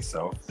upon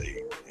themselves,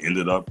 they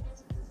ended up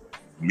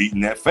meeting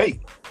that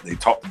fate. They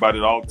talked about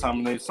it all the time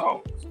in their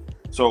songs.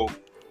 So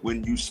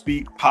when you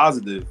speak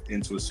positive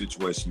into a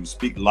situation, you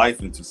speak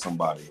life into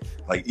somebody,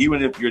 like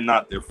even if you're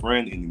not their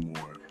friend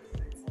anymore,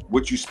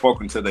 what you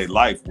spoke into their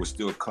life will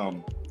still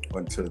come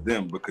unto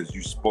them because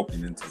you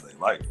spoken into their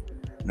life.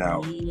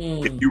 Now,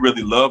 if you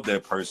really love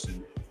that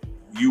person,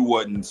 you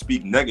wouldn't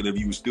speak negative.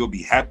 You would still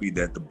be happy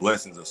that the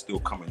blessings are still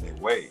coming their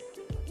way.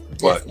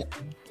 But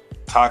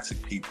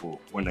toxic people,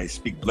 when they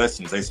speak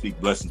blessings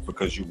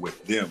because you're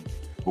with them.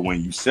 But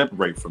when you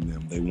separate from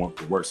them, they want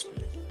the worst for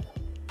you.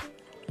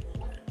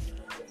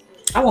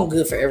 I want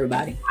good for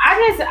everybody.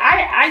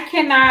 I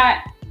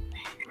cannot.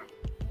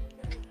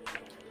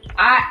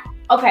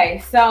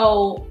 Okay,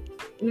 so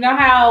you know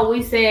how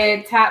we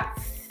said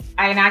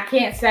and I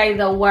can't say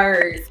the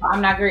words, so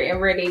I'm not getting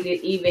ready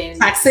to even.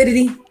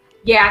 Toxicity?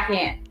 Yeah,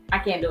 I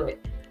can't do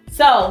it.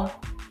 So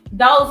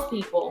those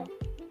people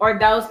or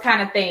those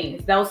kind of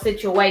things, those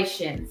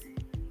situations,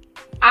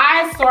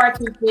 I start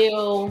to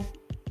feel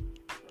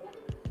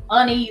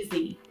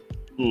uneasy,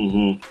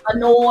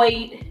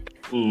 annoyed.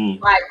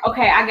 Like,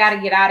 okay, I got to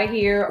get out of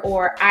here,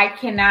 or I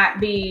cannot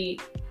be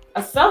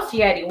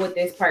associated with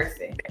this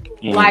person.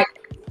 Like,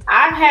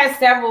 I've had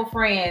several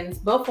friends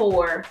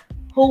before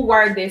who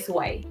were this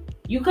way.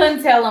 You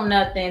couldn't tell them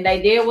nothing.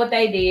 They did what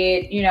they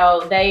did.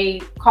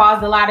 They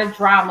caused a lot of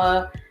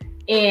drama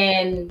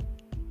in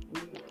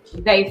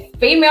they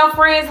female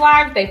friends'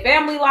 lives, they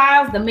family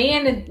lives, the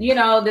men,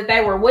 that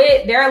they were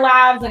with, their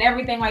lives and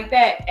everything like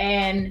that.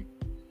 And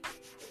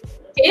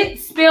it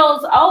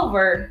spills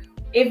over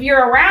if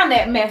you're around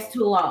that mess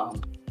too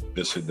long.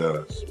 Yes, it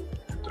does.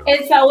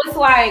 And so it's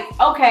like,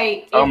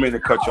 okay, I don't mean to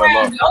cut you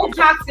off. Your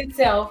toxic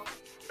self.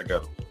 I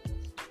got it.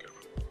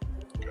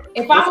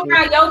 If I'm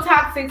around your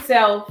toxic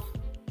self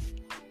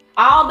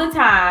all the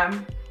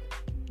time,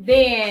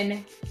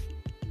 then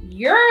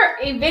you're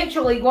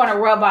eventually going to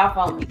rub off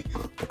on me.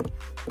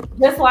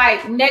 Just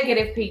like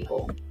negative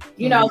people.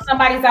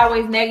 Somebody's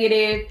always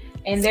negative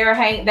and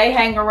they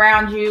hang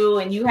around you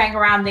and you hang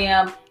around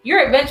them.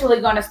 You're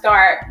eventually going to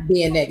start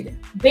being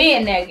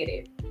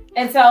negative.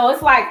 And so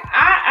it's like,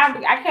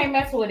 I can't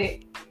mess with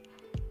it.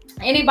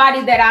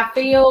 Anybody that I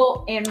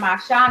feel in my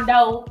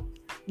shondo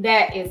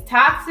that is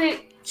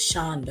toxic.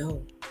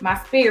 Shondo. My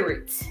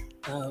spirit.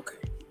 Oh, okay.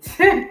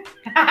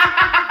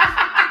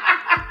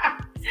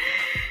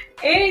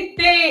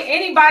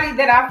 Anybody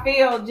that I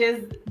feel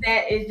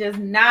that is just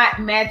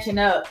not matching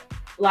up.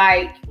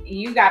 Like,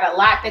 you got a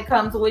lot that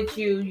comes with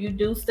you. You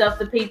do stuff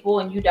to people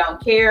and you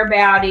don't care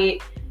about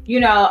it.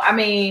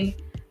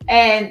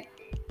 And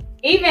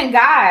even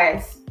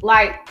guys,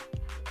 like,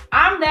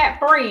 I'm that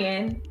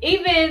friend.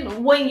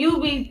 Even when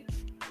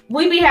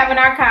we be having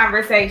our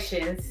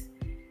conversations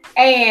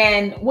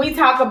and we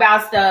talk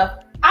about stuff,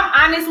 I'm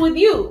honest with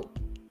you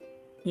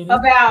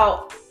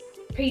about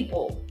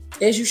people.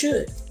 As you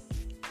should.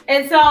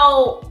 And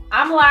so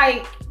I'm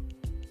like,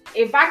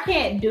 if I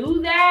can't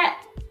do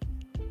that,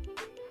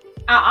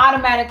 I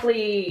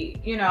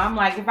automatically, I'm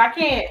like, if I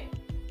can't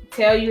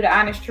tell you the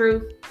honest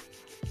truth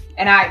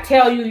and I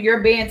tell you you're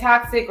being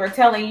toxic or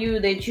telling you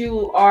that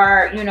you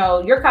are,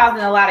 you're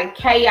causing a lot of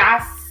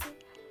chaos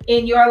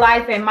in your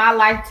life and my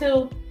life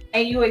too,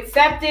 and you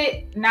accept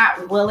it,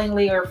 not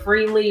willingly or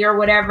freely or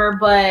whatever,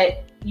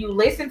 but you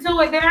listen to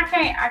it, then I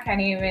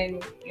can't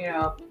even,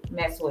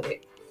 mess with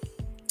it.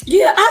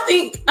 Yeah, I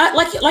think,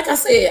 like I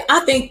said,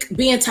 I think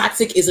being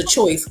toxic is a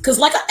choice. Because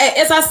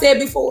as I said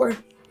before,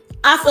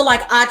 I feel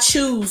like I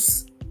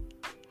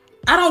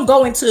don't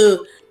go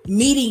into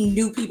meeting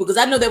new people, because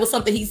I know there was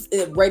something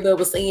Ray Bell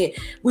was saying.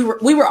 We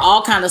were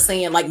all kind of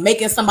saying, like,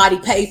 making somebody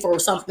pay for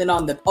something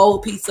on the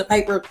old piece of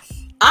paper.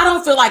 I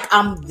don't feel like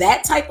I'm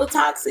that type of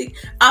toxic.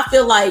 I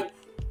feel like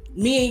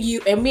me and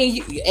you,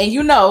 and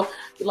you know,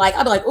 like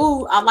I'd be like,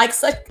 ooh, I like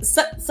such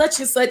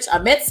and such. I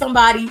met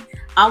somebody,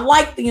 I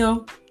like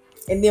them,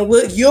 and then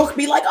you'll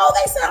be like, oh,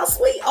 they sound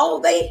sweet.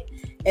 Oh,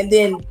 and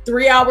then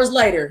 3 hours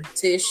later,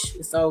 Tish,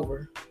 it's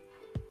over.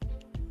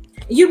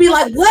 You be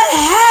like, what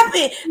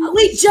happened?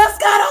 We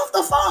just got off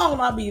the phone.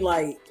 I'll be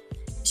like,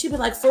 she'd be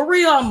like, for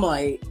real? I'm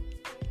like,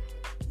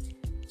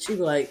 she'd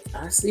be like,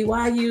 I see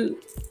why you.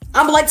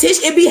 I'm like,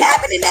 Tish, it be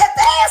happening that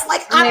fast.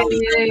 Like, I don't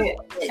even.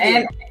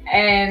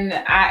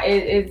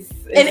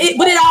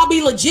 But it all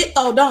be legit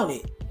though, don't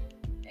it?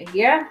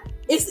 Yeah.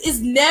 It's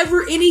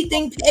never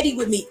anything petty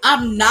with me.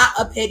 I'm not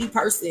a petty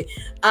person.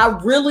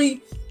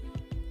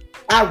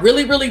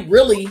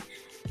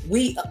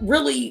 We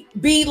really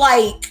be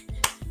like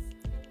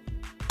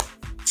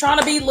trying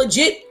to be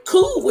legit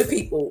cool with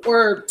people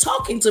or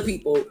talking to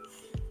people.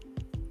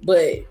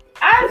 But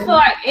I feel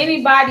like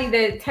anybody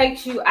that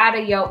takes you out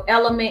of your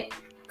element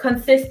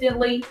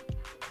consistently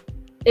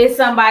is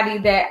somebody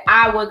that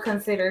I would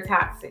consider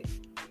toxic.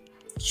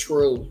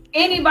 True.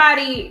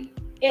 Anybody,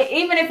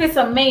 even if it's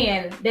a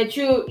man that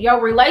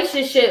your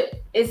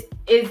relationship is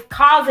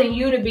causing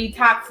you to be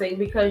toxic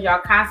because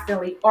y'all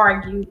constantly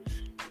argue,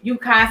 you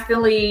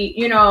constantly,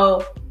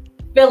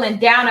 feeling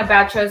down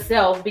about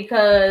yourself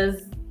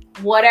because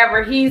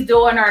whatever he's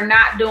doing or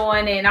not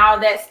doing and all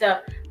that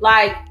stuff.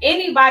 Like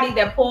anybody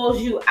that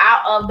pulls you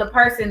out of the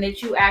person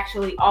that you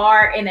actually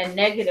are in a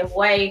negative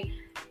way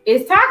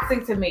is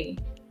toxic to me.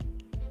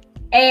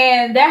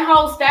 And that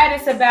whole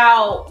status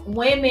about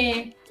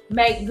women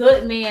make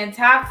good men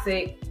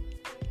toxic,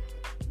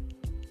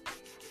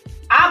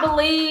 I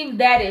believe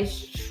that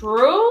is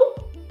true.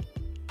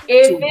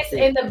 If it's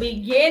in the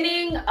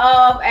beginning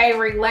of a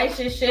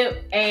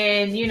relationship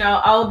and,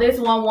 this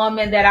one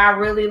woman that I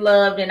really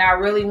loved and I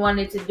really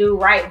wanted to do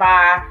right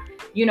by,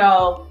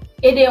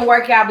 it didn't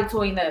work out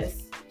between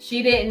us.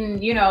 She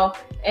didn't,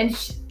 and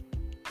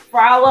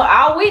for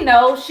all we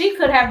know, she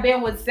could have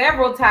been with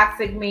several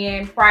toxic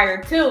men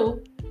prior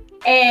to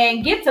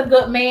and gets a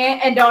good man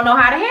and don't know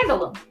how to handle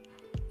them.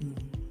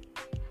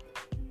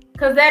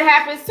 Because that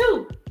happens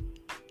too.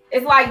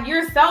 It's like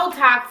you're so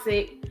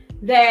toxic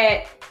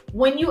that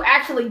when you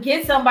actually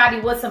get somebody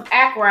with some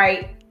act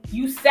right,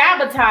 you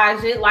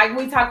sabotage it like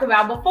we talked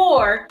about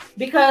before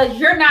because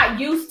you're not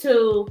used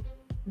to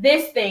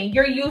this thing.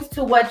 You're used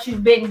to what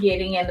you've been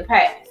getting in the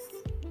past.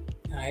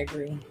 I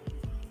agree.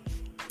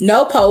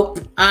 No, Pope,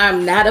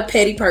 I'm not a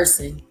petty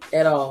person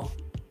at all.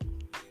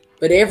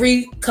 But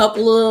every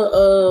couple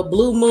of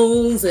blue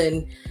moons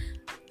and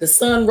the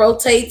sun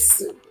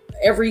rotates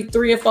every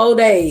 3 or 4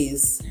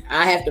 days,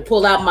 I have to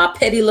pull out my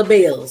petty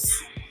labels.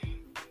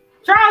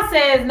 Charles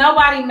says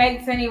nobody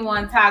makes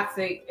anyone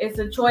toxic. It's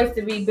a choice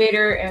to be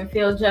bitter and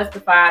feel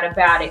justified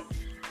about it.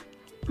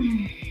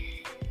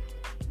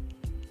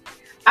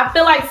 I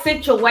feel like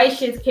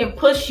situations can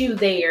push you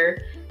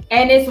there,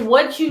 and it's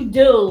what you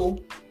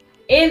do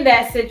in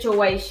that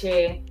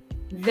situation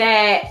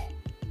that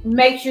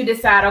makes you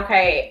decide,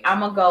 okay,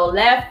 I'm gonna go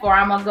left or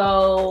I'm gonna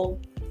go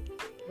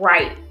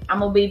right. I'm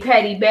gonna be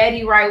petty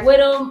Betty right with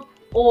them,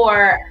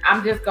 or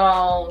I'm just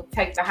gonna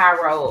take the high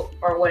road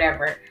or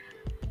whatever.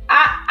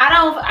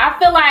 I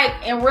feel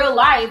like in real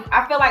life,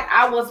 I feel like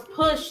I was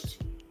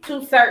pushed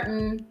to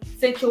certain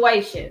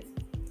situations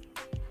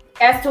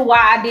as to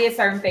why I did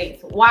certain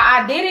things. Why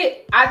I did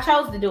it, I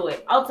chose to do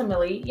it.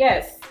 Ultimately,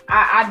 yes,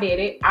 I did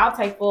it. I'll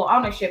take full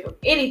ownership of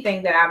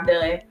anything that I've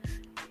done.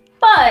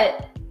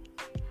 But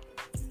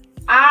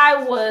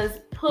I was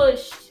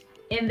pushed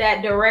in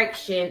that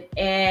direction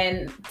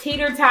and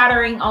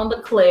teeter-tottering on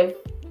the cliff,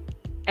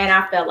 and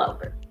I fell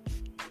over.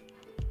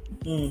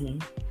 Mm-hmm.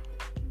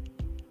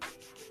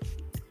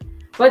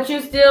 But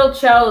you still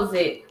chose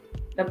it.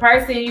 The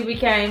person you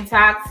became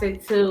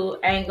toxic to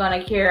ain't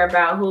gonna care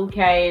about who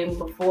came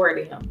before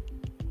them.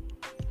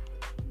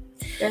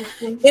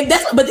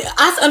 But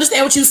I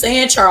understand what you're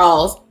saying,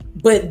 Charles.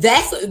 But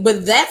that's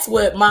what that's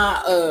what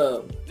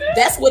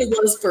it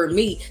was for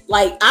me.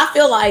 Like I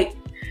feel like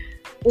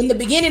in the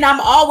beginning, I'm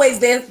always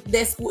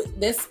that's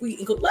sweet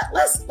and cool.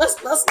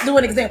 Let's do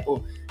an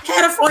example.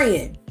 Had a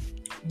friend,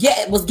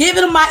 was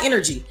giving him my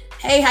energy.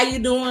 Hey, how you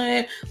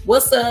doing?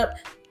 What's up?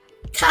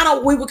 Kind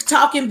of, we were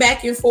talking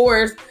back and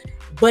forth,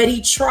 but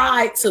he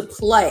tried to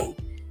play.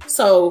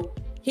 So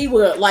he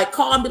would like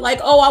call and be like,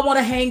 oh, I want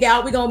to hang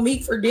out. We're going to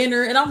meet for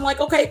dinner. And I'm like,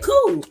 okay,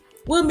 cool.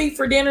 We'll meet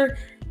for dinner.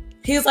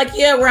 He was like,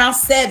 yeah, around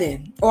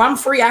 7, or I'm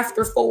free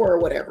after 4 or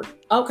whatever.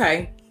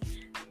 Okay.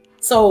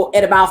 So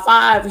at about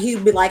 5,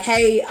 he'd be like,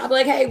 hey, I'd be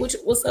like, hey,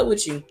 what's up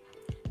with you?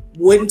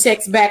 Wouldn't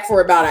text back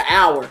for about an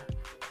hour.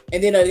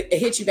 And then it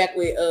hit you back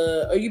with,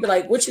 or you'd be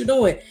like, what you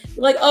doing?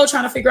 You're like, oh,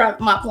 trying to figure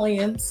out my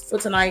plans for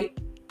tonight.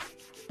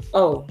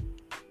 Oh,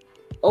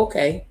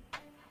 okay.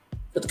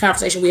 But the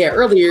conversation we had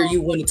earlier, you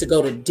wanted to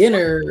go to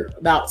dinner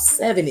about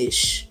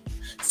 7-ish.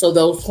 So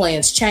those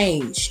plans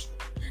changed.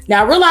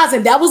 Now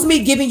realizing that was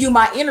me giving you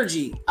my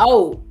energy.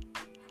 Oh,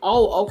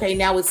 okay.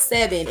 Now it's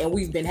 7 and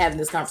we've been having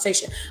this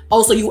conversation.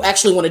 Oh, so you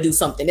actually want to do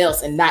something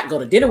else and not go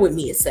to dinner with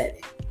me at 7.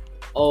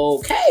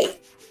 Okay.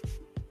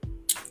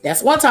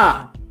 That's one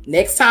time.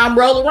 Next time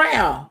roll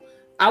around.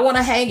 I want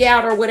to hang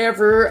out or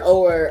whatever,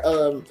 or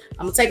I'm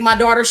gonna take my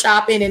daughter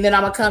shopping and then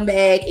I'm gonna come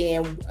back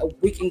and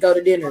we can go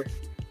to dinner.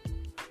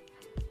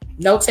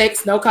 No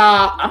text, no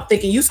call. I'm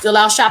thinking you still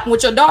out shopping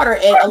with your daughter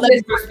at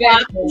 11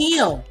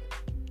 p.m.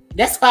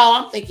 That's all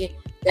I'm thinking.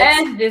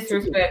 That's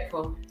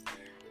disrespectful.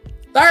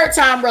 Third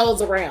time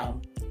rolls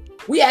around.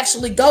 We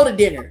actually go to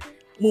dinner.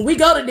 When we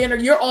go to dinner,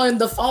 you're on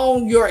the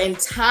phone your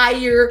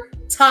entire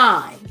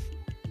time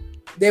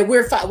that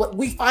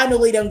we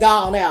finally done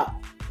gone out.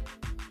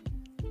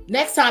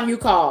 Next time you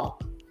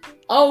call,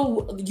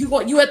 oh,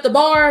 you at the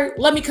bar?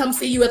 Let me come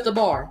see you at the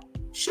bar.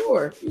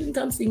 Sure, you can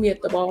come see me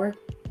at the bar.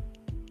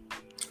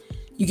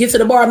 You get to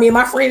the bar, me and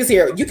my friend is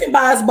here. You can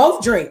buy us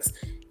both drinks.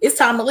 It's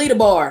time to leave the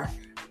bar.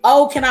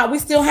 Oh, we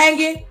still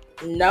hanging?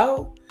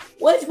 No.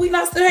 What? We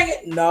not still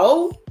hanging?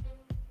 No.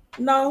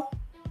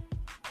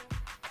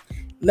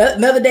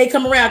 Another day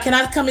come around. Can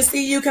I come and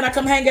see you? Can I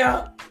come hang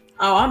out?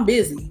 Oh, I'm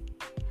busy.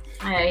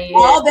 Hey,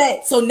 all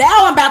that. So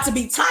now I'm about to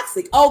be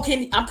toxic. Oh,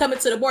 I'm coming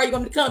to the bar. You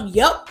want me to come?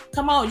 Yep.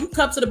 Come on. You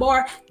come to the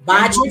bar.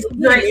 Buy drinks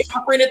again.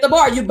 My friend at the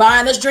bar. You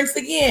buying us drinks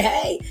again.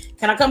 Hey,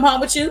 can I come home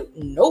with you?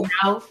 Nope.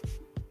 No.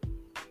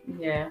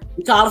 Yeah.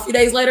 We call a few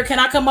days later. Can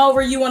I come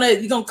over? You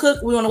gonna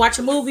cook? We want to watch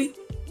a movie?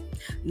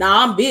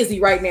 Nah, I'm busy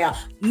right now.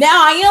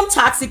 Now I am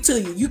toxic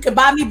to you. You can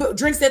buy me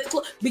drinks at the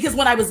club because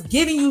when I was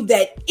giving you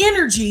that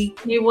energy,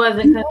 it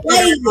wasn't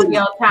considered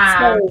your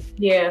time. So,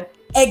 yeah.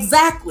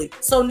 Exactly.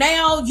 So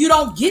now you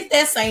don't get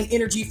that same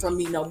energy from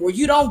me no more.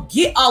 You don't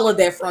get all of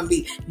that from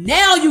me.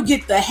 Now you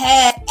get the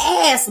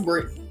half-ass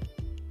Brittany.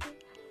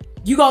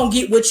 You gonna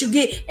get what you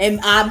get, and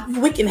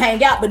we can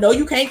hang out, but no,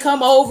 you can't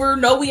come over.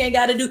 No, we ain't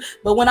got to do.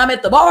 But when I'm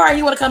at the bar and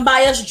you want to come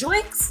buy us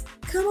drinks,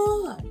 come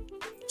on,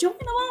 join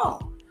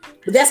along.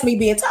 But that's me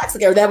being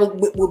toxic, or that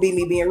will be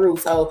me being rude.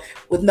 So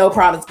with no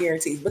promise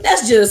guarantees. But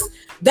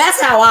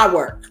that's how I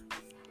work.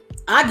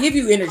 I give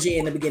you energy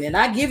in the beginning.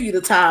 I give you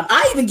the time.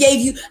 I even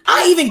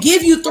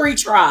give you 3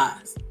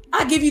 tries.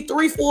 I give you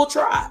 3 full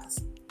tries.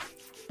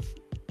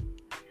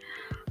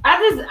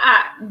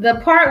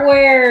 The part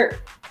where...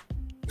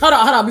 Hold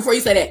on. Before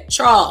you say that,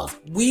 Charles,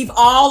 we've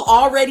all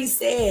already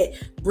said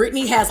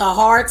Brittany has a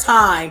hard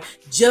time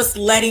just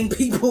letting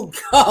people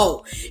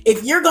go.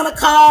 If you're going to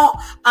call,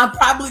 I'm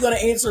probably going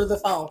to answer the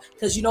phone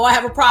because, I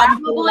have a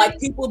problem like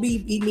people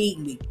be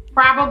needing me.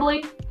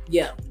 Probably.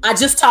 Yeah. I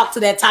just talked to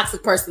that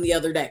toxic person the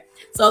other day.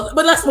 So,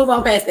 but let's move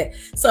on past that.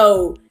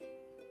 So,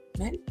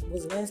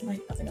 was it last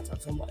night? I think I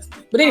talked to him last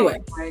night. But anyway,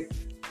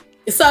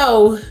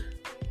 so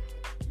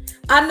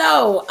I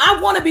know I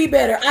want to be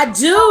better. I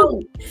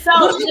do.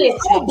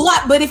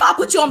 But if I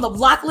put you on the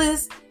block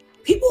list,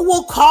 people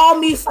will call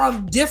me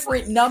from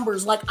different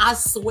numbers. Like I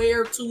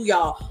swear to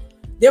y'all,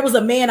 there was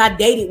a man I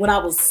dated when I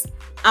was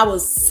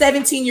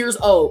 17 years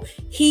old.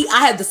 I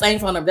had the same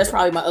phone number. That's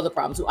probably my other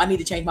problem too. I need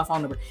to change my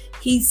phone number.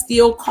 He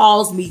still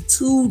calls me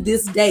to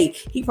this day.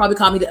 He probably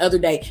called me the other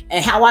day.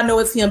 And how I know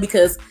it's him,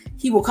 because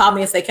he will call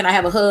me and say, can I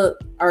have a hug?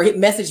 Or he'd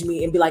message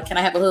me and be like, can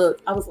I have a hug?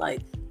 I was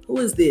like, who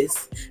is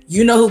this?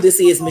 You know who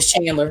this is, Miss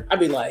Chandler. I'd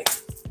be like,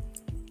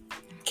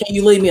 can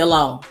you leave me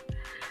alone?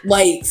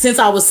 Like, since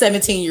I was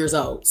 17 years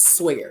old,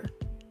 swear.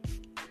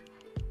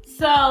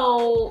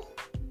 So...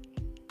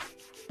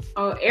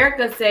 Oh,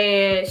 Erica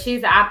said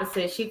she's the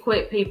opposite. She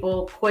quit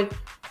people quick.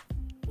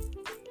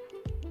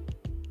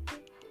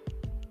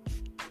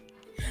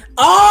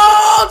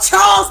 Oh,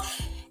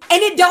 Charles.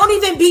 And it don't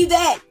even be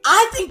that.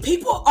 I think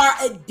people are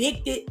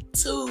addicted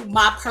to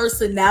my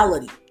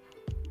personality.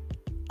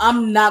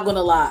 I'm not going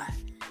to lie.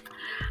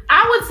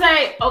 I would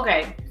say,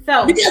 okay.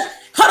 So. Because,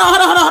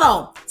 hold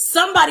on.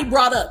 Somebody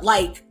brought up,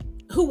 like,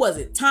 who was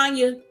it?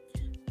 Tanya?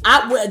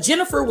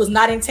 Jennifer was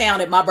not in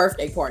town at my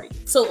birthday party.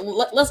 So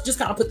let's just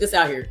kind of put this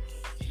out here.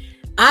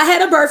 I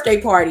had a birthday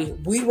party.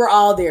 We were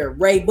all there.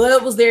 Ray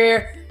Bud was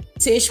there.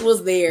 Tish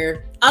was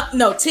there.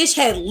 Tish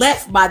had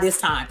left by this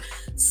time.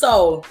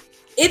 So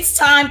it's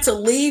time to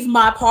leave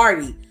my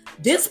party.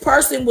 This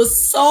person was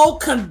so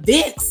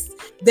convinced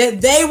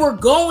that they were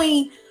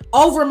going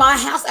over my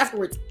house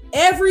afterwards.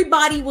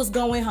 Everybody was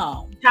going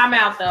home. Time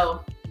out,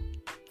 though.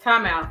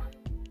 Time out.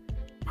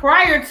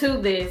 Prior to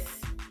this,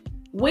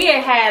 we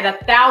had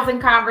 1,000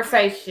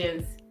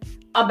 conversations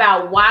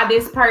about why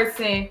this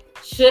person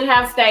should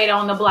have stayed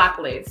on the block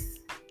list.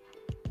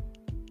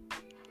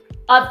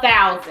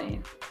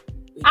 1,000.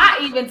 I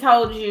even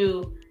told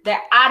you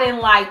that I didn't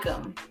like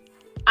him.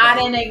 I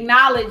didn't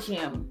acknowledge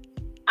him.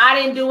 I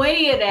didn't do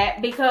any of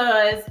that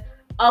because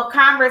of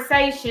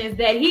conversations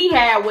that he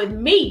had with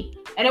me.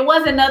 And it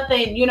wasn't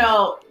nothing, he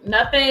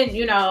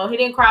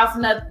didn't cross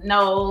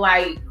no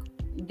like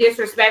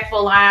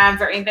disrespectful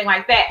lines or anything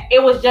like that.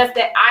 It was just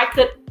that I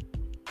could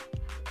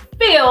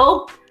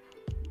feel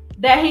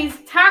that he's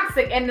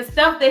toxic, and the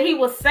stuff that he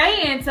was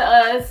saying to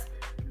us,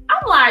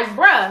 I'm like,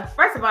 bruh,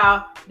 first of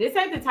all, this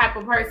ain't the type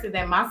of person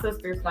that my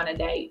sister's gonna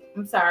date.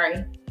 I'm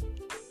sorry.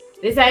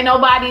 This ain't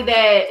nobody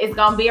that is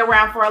gonna be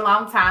around for a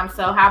long time.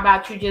 So how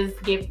about you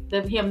just give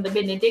him the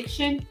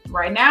benediction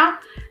right now,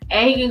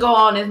 and he can go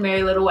on his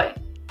merry little way.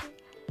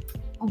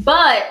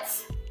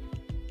 But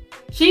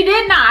she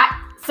did not.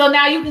 So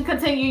now you can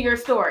continue your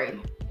story.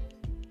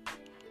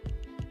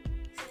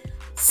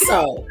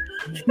 So,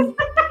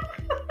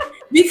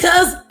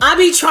 because I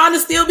be trying to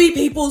still be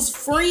people's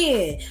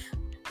friend.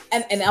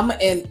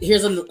 And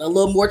here's a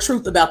little more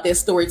truth about that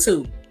story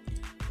too.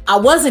 I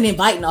wasn't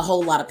inviting a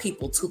whole lot of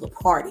people to the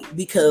party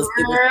because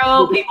people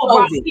brought people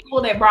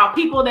that brought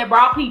people that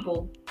brought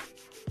people.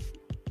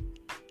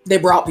 They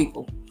brought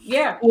people.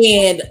 Yeah.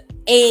 And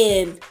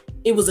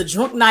it was a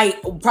drunk night,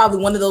 probably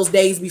one of those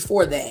days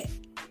before that.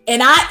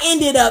 And I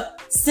ended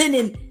up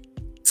sending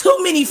too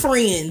many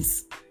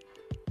friends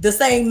the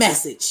same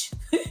message,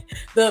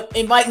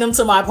 inviting them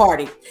to my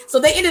party. So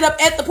they ended up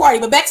at the party.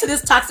 But back to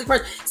this toxic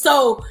person.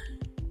 So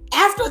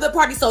after the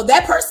party, so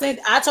that person,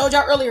 I told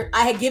y'all earlier,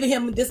 I had given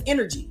him this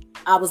energy.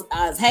 I was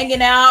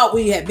hanging out.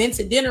 We had been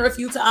to dinner a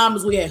few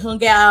times. We had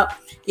hung out.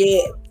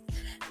 Yeah.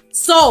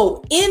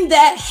 So in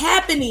that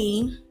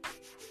happening,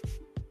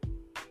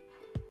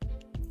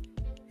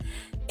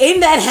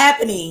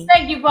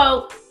 thank you,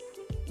 folks.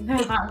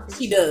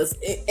 She does.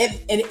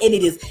 And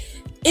it is.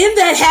 In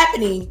that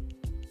happening,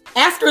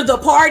 after the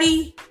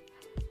party,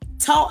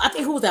 I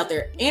think who was out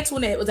there?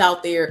 Antoinette was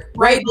out there.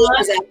 Ray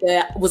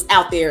was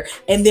out there.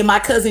 And then my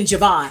cousin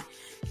Javon.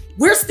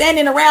 We're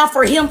standing around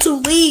for him to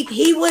leave.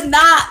 He would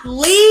not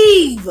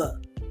leave.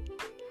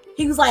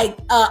 He was like,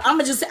 I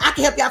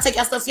can help y'all take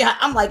y'all stuff. Yeah.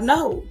 I'm like,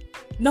 no,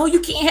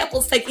 you can't help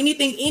us take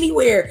anything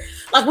anywhere.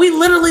 Like, we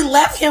literally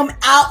left him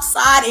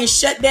outside and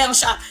shut down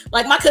shop.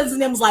 Like, my cousin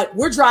and them was like,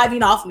 we're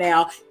driving off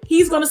now.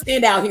 He's going to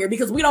stand out here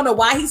because we don't know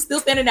why he's still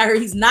standing out here.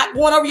 He's not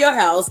going over your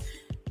house.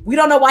 We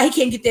don't know why he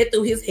can't get that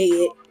through his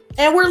head.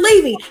 And we're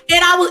leaving. They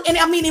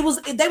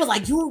was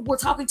like, you were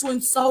talking to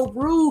him so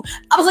rude.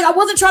 I was like, I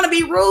wasn't trying to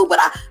be rude, but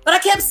I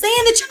kept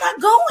saying that you're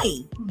not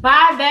going.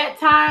 By that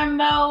time,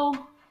 though,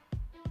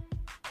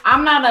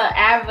 I'm not an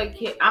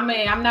advocate. I'm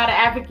not an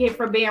advocate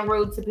for being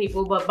rude to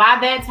people, but by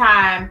that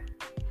time,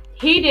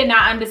 he did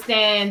not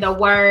understand the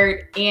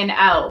word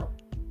NO.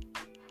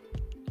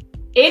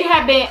 It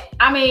had been,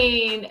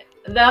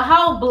 the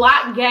whole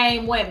block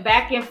game went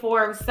back and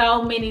forth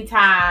so many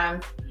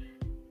times.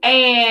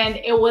 And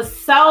it was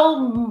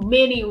so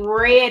many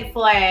red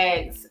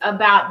flags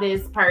about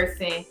this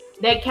person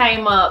that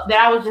came up that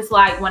I was just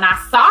like, when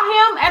I saw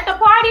him at the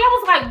party, I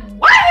was like,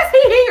 why is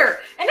he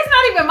here? And it's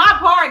not even my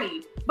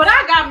party. But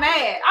I got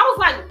mad. I was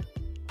like,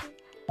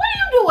 what are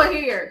you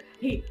doing here?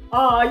 We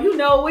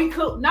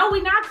cool. No,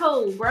 we not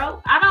cool,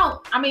 bro. I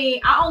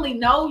only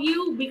know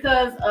you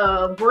because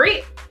of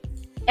Brit.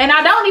 And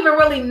I don't even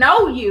really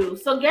know you.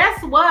 So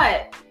guess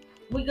what?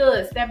 We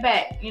good. Step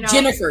back.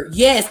 Jennifer,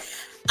 yes.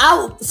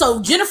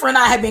 So Jennifer and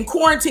I have been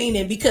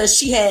quarantining because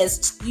she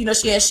has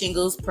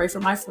shingles. Pray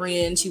for my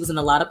friend. She was in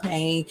a lot of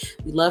pain.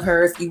 We love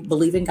her. If you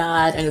believe in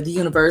God and the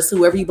universe,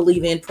 whoever you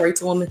believe in, pray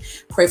to him.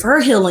 Pray for her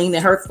healing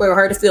and for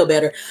her to feel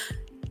better.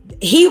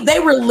 He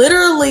was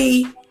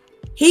literally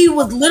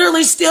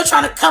still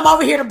trying to come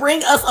over here to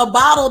bring us a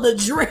bottle to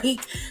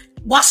drink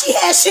while she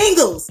has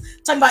shingles.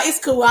 Talking about,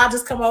 it's cool, I'll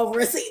just come over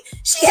and see.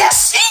 She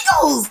has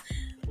shingles.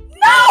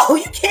 No,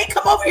 you can't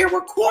come over here.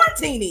 We're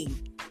quarantining.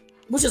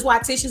 Which is why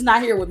Tish is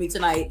not here with me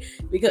tonight,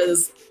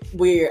 because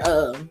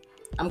I'm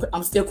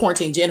still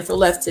quarantined. Jennifer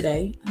left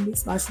today. I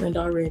miss my friend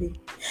already,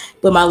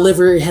 but my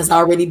liver has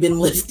already been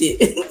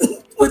lifted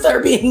with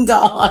her being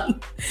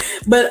gone.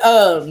 But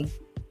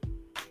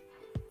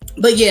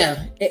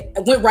yeah,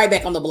 it went right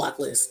back on the block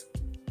list.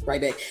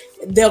 Right back.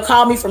 They'll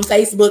call me from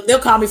Facebook. They'll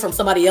call me from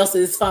somebody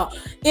else's phone.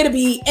 It'll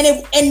be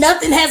and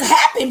nothing has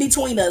happened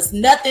between us.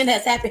 Nothing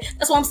has happened.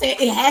 That's what I'm saying.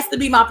 It has to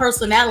be my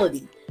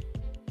personality.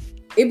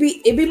 It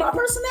be my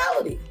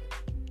personality.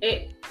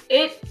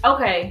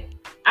 Okay.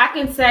 I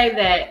can say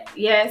that,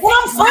 yes. Well,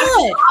 I'm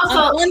fun.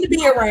 I'm fun to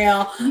be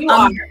around.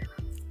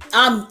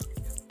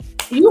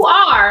 You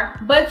are,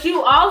 but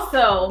you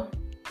also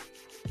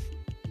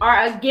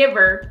are a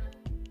giver.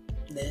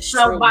 That's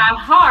so true. By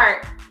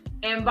heart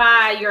and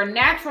by your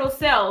natural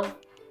self,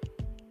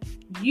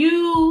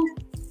 you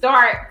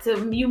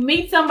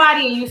meet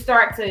somebody and you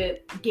start to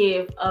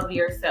give of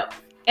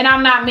yourself. And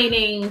I'm not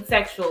meaning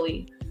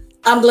sexually.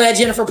 I'm glad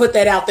Jennifer put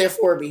that out there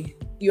for me.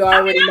 You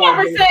already know.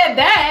 I never said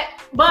that,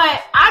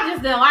 but I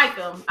just didn't like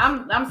him.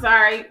 I'm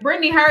sorry.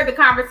 Brittany heard the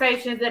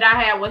conversations that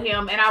I had with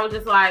him, and I was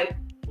just like,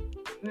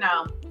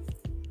 no.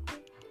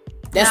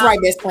 That's right,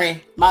 best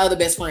friend. My other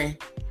best friend.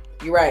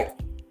 You're right.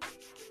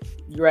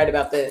 You're right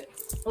about that.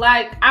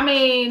 Like,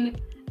 and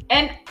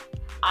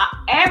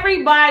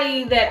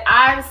everybody that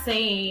I've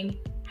seen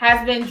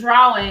has been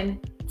drawn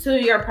to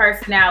your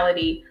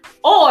personality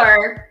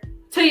or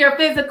to your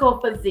physical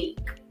physique.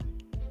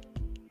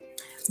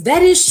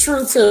 That is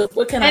true too.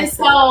 What can I say? And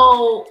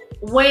so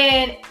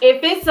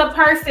if it's a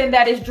person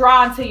that is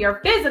drawn to your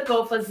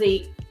physical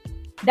physique,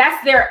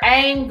 that's their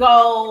aim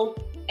goal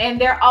and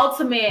their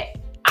ultimate,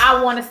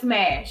 I want to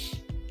smash.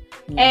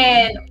 Mm-hmm.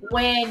 And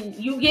when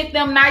you get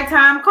them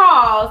nighttime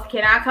calls,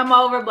 can I come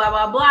over, blah,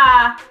 blah,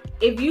 blah.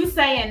 If you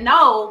saying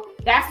no,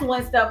 that's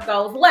when stuff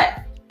goes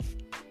left.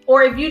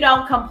 Or if you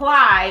don't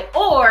comply,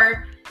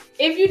 or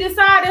if you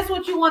decide that's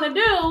what you want to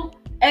do,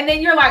 and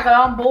then you're like, oh,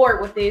 I'm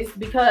bored with this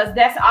because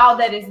that's all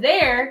that is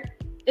there.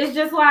 It's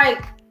just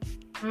like,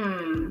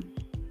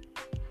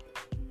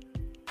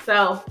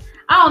 So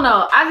I don't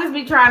know. I just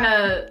be trying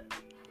to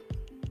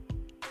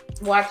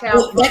watch out.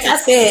 Well, like I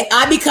said,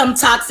 I become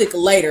toxic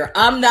later.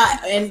 I'm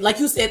not, and like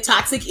you said,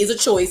 toxic is a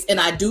choice, and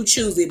I do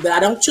choose it, but I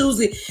don't choose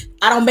it.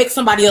 I don't make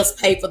somebody else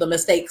pay for the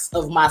mistakes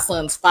of my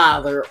son's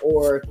father,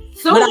 or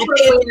when I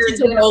pay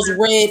attention to those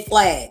red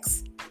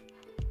flags.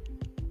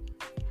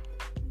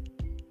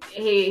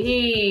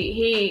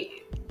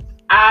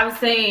 I've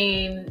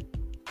seen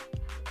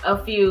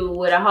a few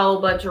with a whole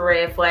bunch of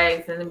red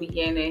flags in the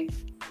beginning,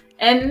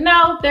 and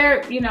no,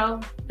 they're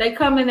they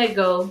come and they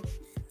go.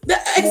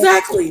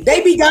 Exactly.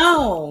 They be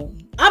gone.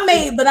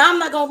 But I'm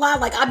not gonna lie,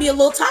 like I be a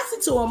little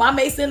toxic to them. I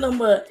may send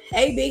them a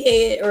hey big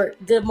head or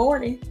good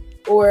morning.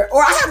 Or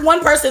I have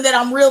one person that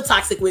I'm real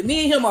toxic with.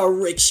 Me and him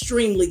are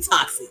extremely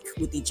toxic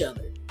with each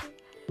other.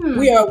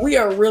 We are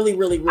really,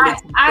 really, really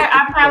toxic.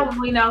 I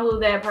probably know who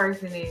that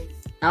person is.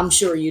 I'm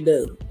sure you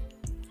do.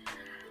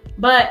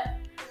 But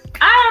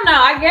I don't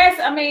know. I guess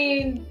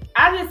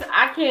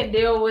I can't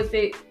deal with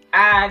it.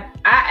 I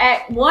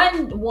at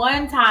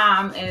one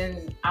time,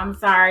 and I'm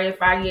sorry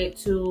if I get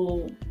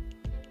too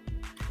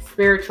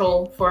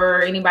spiritual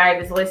for anybody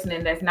that's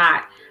listening that's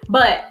not.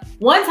 But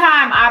one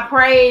time I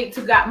prayed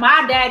to God.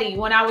 My daddy,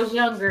 when I was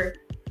younger,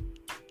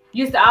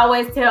 used to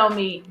always tell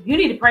me, you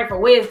need to pray for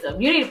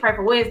wisdom. You need to pray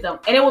for wisdom.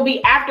 And it would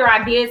be after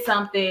I did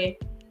something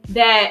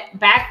that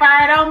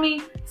backfired on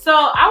me. So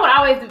I would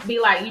always be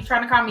like, you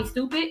trying to call me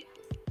stupid?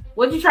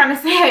 What you trying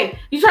to say?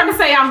 You trying to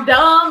say I'm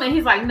dumb? And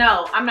he's like,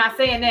 no, I'm not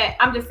saying that.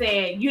 I'm just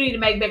saying you need to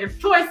make better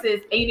choices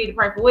and you need to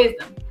pray for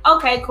wisdom.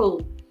 Okay,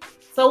 cool.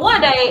 So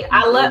one day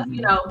I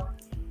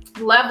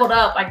leveled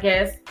up, I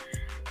guess.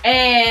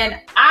 And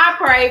I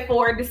prayed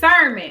for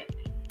discernment.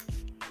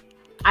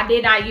 I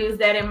did not use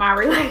that in my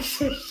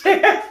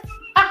relationship.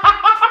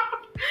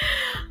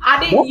 I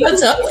didn't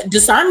use it.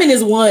 Discernment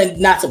is one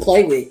not to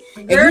play with.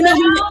 And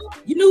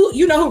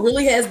you know who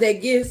really has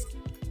that gift?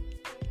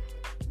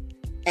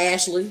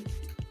 Ashley.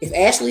 If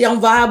Ashley don't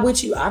vibe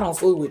with you, I don't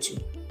fool with you.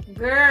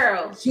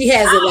 Girl. She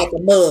has it like a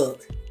mug.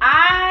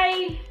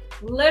 I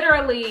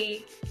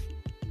literally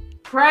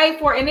prayed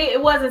for, and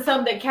it wasn't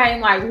something that came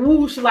like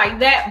whoosh like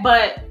that,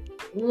 but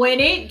when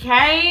it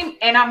came,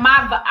 and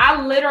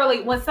I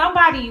literally, when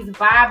somebody's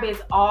vibe is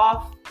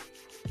off,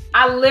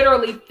 I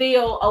literally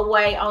feel a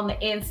way on the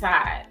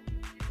inside.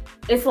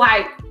 It's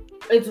like,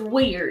 it's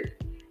weird.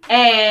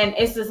 And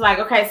it's just like,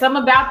 okay,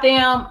 something about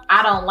them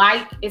I don't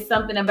like. It's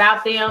something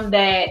about them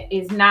that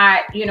is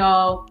not,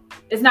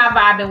 it's not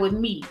vibing with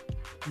me.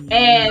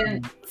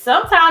 And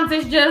sometimes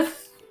it's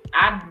just,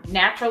 I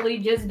naturally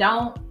just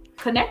don't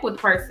connect with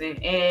the person.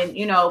 And,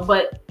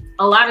 but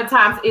a lot of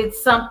times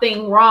it's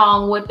something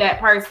wrong with that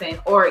person,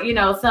 or,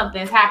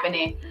 something's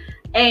happening.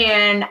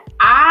 And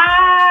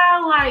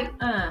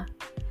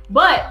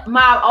but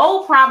my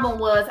old problem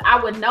was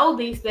I would know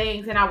these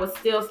things and I would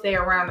still stay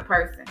around the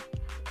person.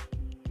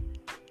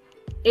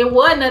 It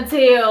wasn't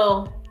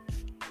until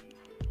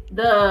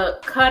the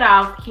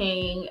cutoff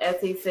king,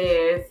 as he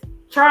says,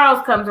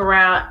 Charles comes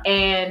around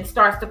and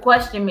starts to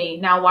question me.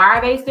 Now, why are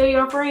they still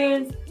your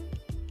friends?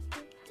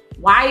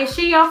 Why is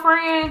she your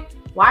friend?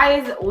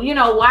 Why do you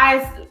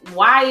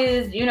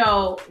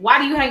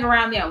hang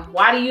around them?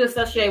 Why do you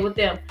associate with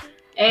them?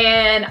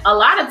 And a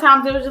lot of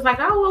times it was just like,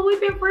 oh, well, we've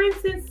been friends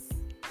since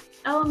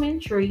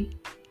elementary.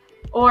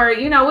 Or,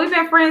 we've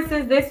been friends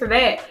since this or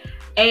that.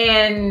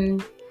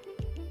 And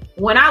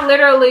when I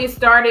literally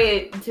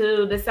started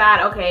to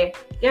decide, okay,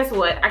 guess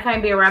what? I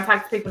can't be around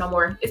toxic people no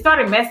more. It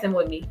started messing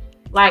with me.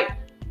 Like,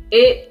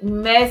 it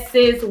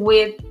messes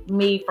with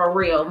me for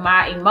real.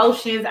 My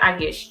emotions, I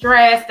get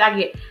stressed.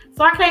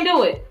 So I can't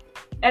do it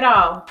at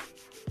all.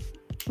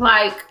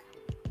 Like,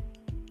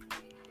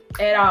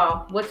 at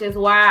all. Which is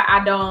why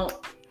I don't,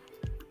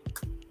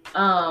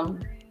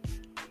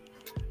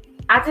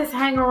 I just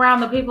hang around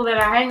the people that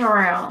I hang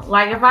around.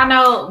 Like, if I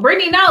know,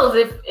 Brittany knows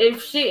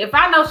if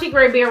I know she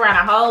going to be around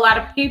a whole lot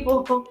of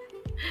people,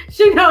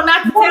 she know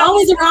not to. We're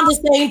always around the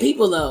same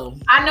people though.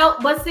 I know,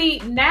 but see,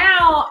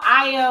 now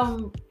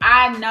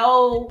I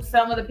know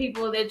some of the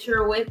people that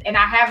you're with, and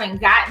I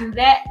haven't gotten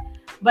that.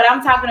 But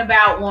I'm talking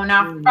about when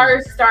I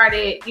first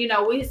started,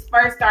 we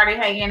first started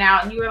hanging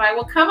out, and you were like,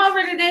 well, come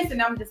over to this. And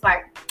I'm just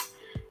like,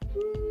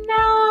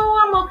 no,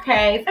 I'm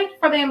okay. Thank you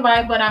for the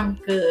invite, but I'm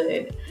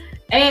good.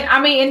 And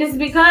and it's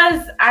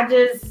because I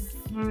just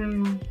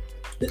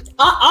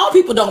all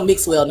people don't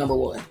mix well, number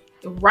one.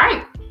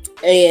 Right.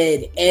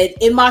 And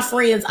in my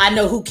friends, I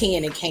know who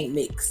can and can't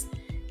mix.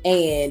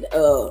 And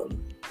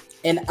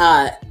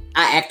I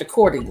act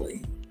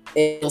accordingly.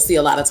 And you'll see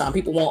a lot of time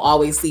people won't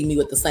always see me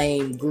with the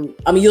same group.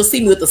 You'll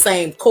see me with the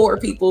same core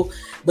people,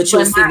 but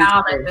you'll see me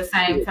all at the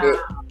same time.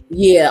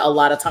 Yeah, a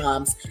lot of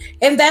times.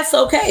 And that's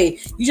okay.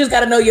 You just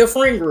got to know your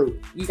friend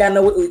group. You got to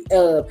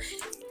know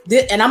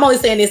and I'm only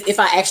saying this if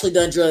I actually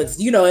done drugs.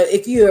 You know,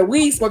 if you're a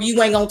weed smoker,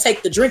 you ain't gonna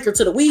take the drinker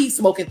to the weed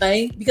smoking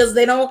thing because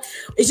they don't.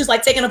 It's just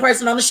like taking a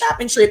person on a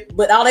shopping trip,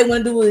 but all they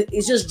want to do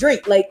is just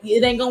drink. Like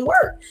it ain't gonna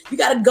work. You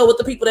got to go with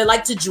the people that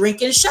like to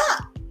drink and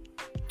shop.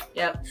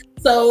 Yep.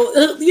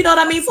 So you know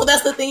what I mean. So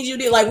that's the things you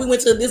did. Like we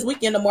went to this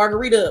weekend to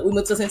Margarita. We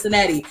went to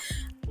Cincinnati.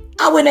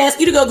 I wouldn't ask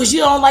you to go because you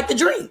don't like to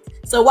drink.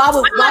 So why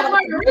would I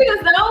like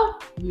margaritas though?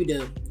 You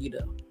do.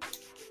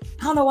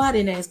 I don't know why I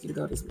didn't ask you to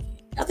go this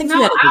weekend. I think I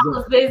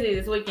was busy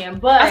this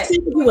weekend, but I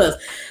think you was.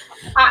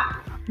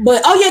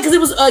 But oh yeah, because it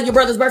was your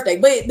brother's birthday.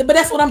 But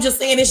that's what I'm just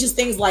saying. It's just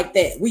things like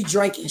that. We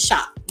drank and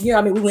shop. You know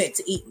what I mean? We went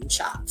to eat and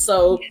shop.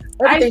 So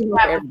I used to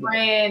have a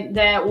friend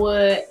that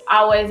would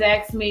always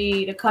ask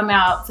me to come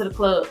out to the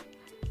club.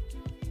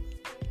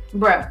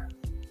 Bruh.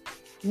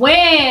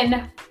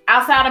 When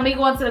outside of me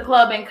going to the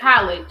club in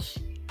college,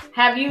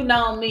 have you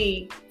known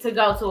me to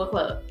go to a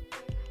club?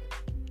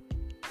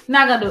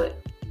 Not gonna do it.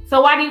 So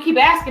why do you keep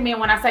asking me?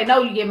 And when I say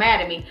no, you get mad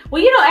at me. Well,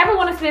 you don't ever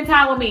want to spend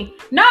time with me.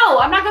 No,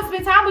 I'm not gonna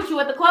spend time with you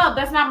at the club.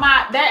 That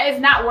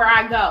is not where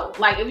I go.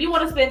 Like if you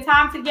want to spend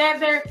time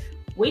together,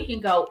 we can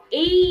go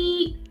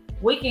eat.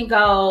 We can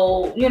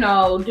go,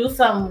 do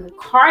some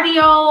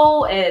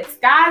cardio at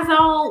Sky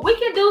Zone. We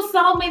can do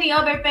so many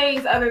other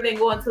things other than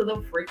going to the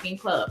freaking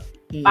club.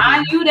 Mm-hmm.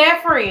 Find you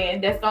that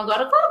friend that's gonna go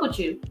to the club with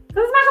you.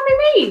 Because it's not gonna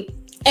be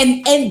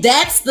me. And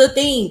that's the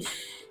thing.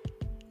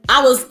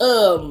 I was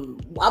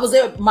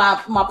at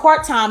my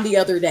part-time the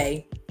other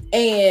day,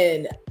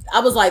 and I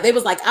was like,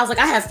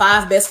 I have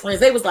 5 best friends.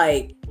 They was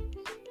like,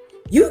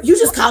 you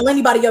just call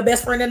anybody your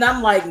best friend? And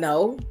I'm like,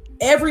 no.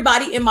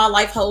 Everybody in my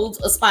life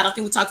holds a spot. I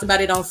think we talked about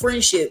it on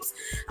friendships.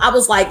 I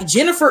was like,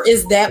 Jennifer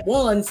is that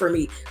one for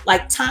me.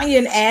 Like Tanya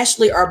and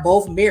Ashley are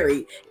both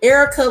married.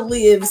 Erica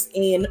lives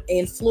in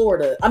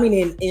Florida. I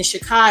mean, in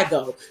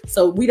Chicago.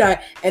 So we don't.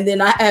 And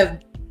then I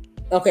have.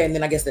 Okay, and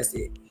then I guess that's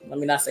it. Let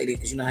me not say that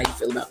because you know how you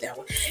feel about that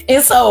one.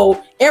 And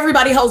so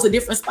everybody holds a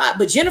different spot.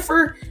 But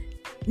Jennifer,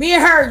 me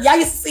and her, y'all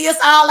used to see us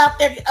all out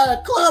there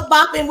club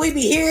bopping. We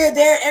be here,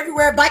 there,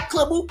 everywhere. Bike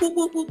club, whoop, whoop,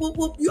 whoop, whoop, whoop,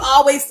 whoop. You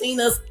always seen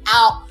us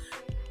out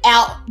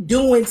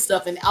doing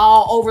stuff and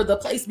all over the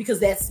place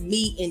because that's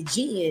me and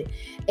Jen.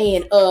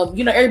 And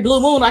every blue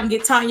moon I can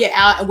get Tanya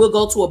out and we'll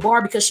go to a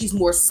bar because she's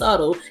more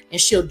subtle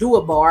and she'll do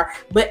a bar.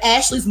 But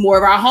Ashley's more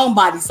of our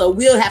homebody, so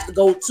we'll have to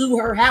go to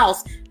her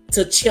house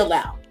to chill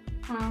out.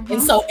 Mm-hmm.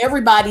 And so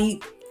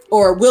everybody,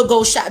 or we'll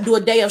go do a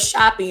day of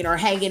shopping or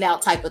hanging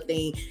out type of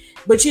thing.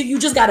 But you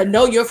just got to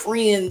know your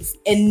friends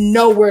and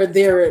know where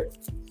they're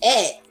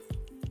at.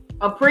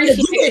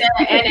 Appreciate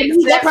that and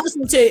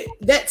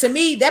accept. To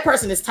me, that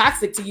person is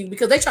toxic to you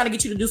because they're trying to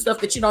get you to do stuff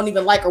that you don't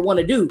even like or want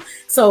to do.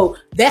 So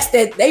that's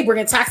that they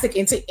bringing toxic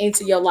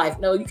into your life.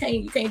 No, you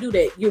can't do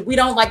that. We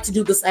don't like to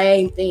do the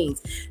same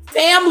things.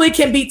 Family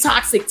can be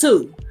toxic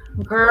too,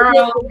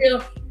 girl.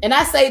 And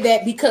I say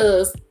that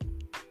because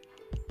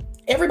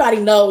everybody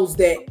knows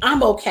that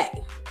I'm okay.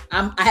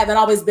 I haven't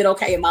always been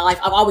okay in my life.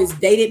 I've always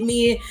dated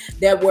men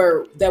that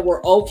were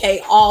okay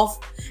off,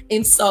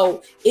 and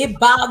so it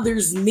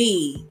bothers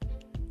me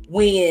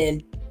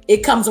when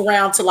it comes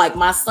around to like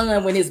my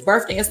son, when his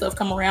birthday and stuff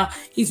come around.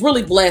 He's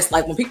really blessed.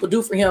 Like when people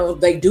do for him,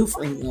 they do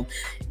for him.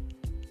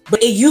 But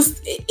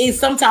it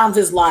sometimes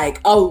is like,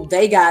 oh,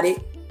 they got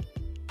it.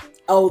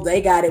 Oh,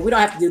 they got it. We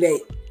don't have to do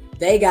that.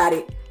 They got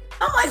it.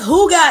 I'm like,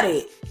 who got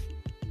it?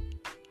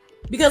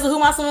 Because of who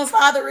my son's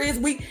father is,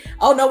 we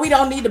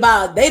don't need to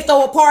buy. They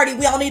throw a party,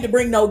 we don't need to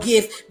bring no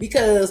gift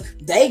because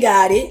they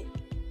got it.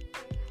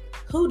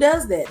 Who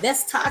does that?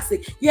 That's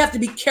toxic. You have to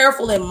be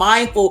careful and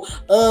mindful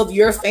of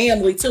your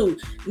family too.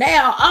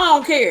 Now, I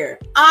don't care.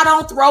 I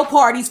don't throw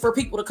parties for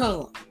people to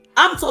come.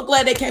 I'm so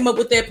glad they came up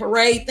with that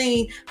parade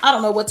thing. I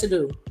don't know what to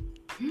do.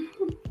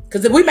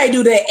 Because we may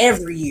do that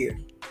every year.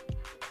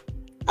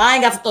 I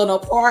ain't got to throw no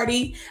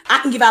party. I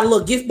can give out a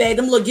little gift bag.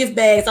 Them little gift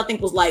bags, I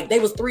think they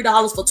was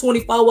 $3 for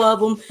 24 of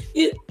them.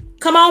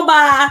 Come on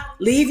by,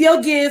 leave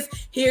your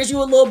gift. Here's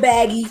you a little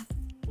baggie.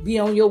 Be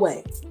on your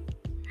way.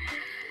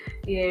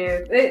 Yeah,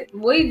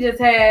 we just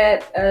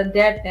had a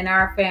death in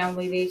our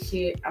family this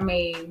year. I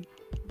mean,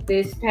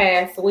 this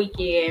past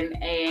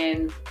weekend,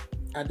 and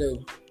I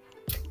do.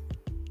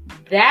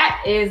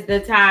 That is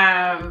the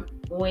time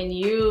when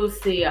you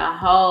see a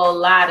whole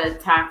lot of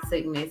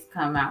toxicness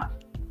come out.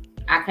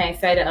 I can't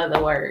say the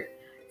other word.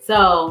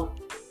 So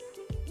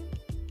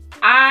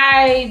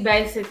I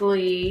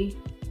basically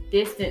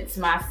distance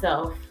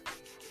myself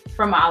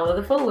from all of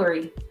the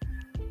foolery.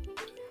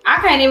 I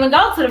can't even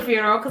go to the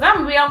funeral because I'm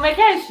gonna be on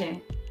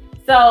vacation.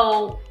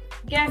 So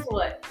guess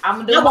what? I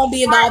won't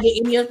be involved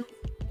in any of.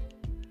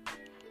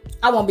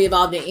 I won't be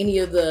involved in any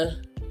of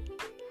the.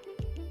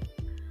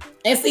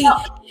 And see,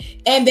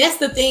 and that's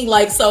the thing.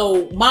 Like,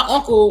 so my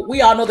uncle,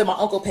 we all know that my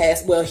uncle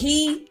passed. Well,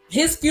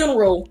 his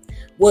funeral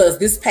was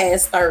this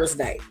past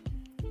Thursday.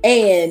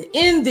 And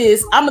in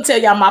this, I'm gonna tell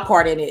y'all my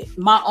part in it.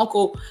 My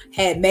uncle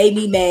had made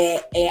me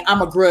mad, and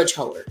I'm a grudge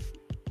holder.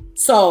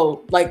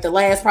 So like the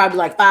last probably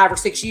like 5 or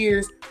 6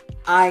 years,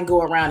 I ain't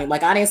go around him.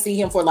 Like, I didn't see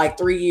him for like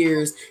 3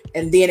 years.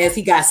 And then as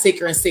he got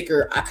sicker and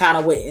sicker, I kind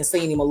of went and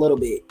seen him a little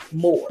bit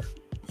more.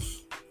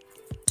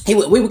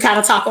 We would kind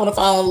of talk on the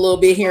phone a little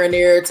bit here and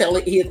there.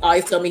 He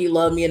always tell me he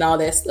loved me and all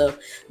that stuff.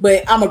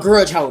 But I'm a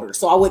grudge holder,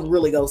 so I wouldn't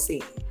really go see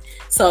him.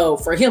 So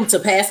for him to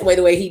pass away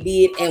the way he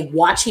did and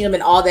watch him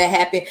and all that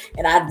happen,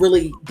 and I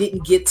really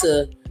did get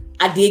to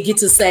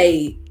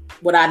say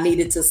what I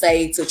needed to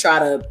say to try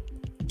to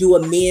do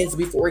amends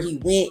before he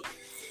went.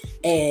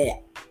 And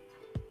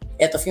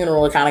at the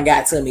funeral, it kind of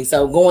got to me.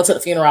 So going to the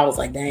funeral, I was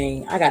like,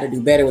 dang, I got to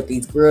do better with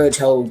these grudge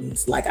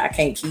holdings. Like, I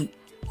can't keep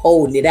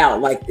holding it out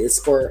like this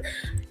for...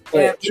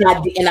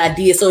 And I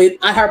did. So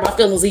I hurt my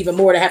feelings even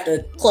more to have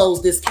to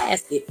close this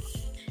casket.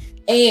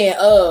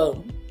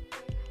 And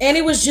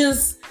it was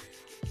just,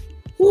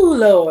 oh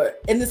Lord.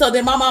 And so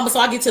then my mama, so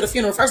I get to the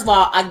funeral. First of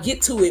all, I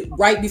get to it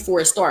right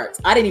before it starts.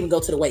 I didn't even go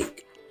to the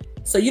wake.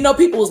 So,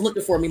 people was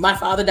looking for me. My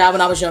father died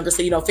when I was younger.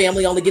 So,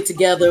 family only get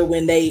together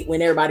when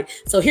everybody.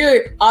 So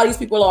here, all these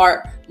people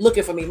are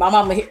looking for me. My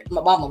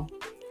mama.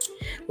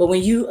 But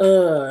when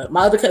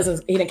my other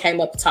cousins, he done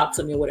came up to talk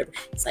to me or whatever.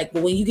 It's like,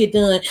 but when you get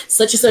done,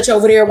 such and such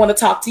over there want to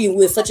talk to you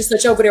with, such and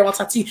such over there want to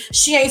talk to you.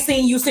 She ain't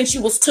seen you since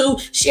you was 2.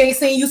 She ain't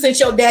seen you since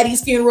your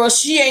daddy's funeral.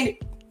 She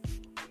ain't.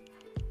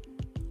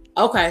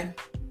 Okay.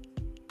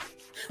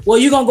 Well,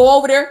 you gonna go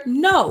over there?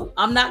 No,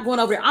 I'm not going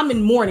over there. I'm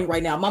in mourning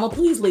right now. Mama,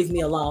 please leave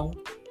me alone.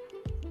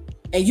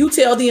 And you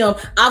tell them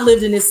I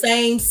lived in the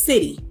same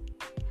city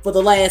for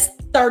the last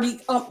 30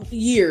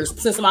 years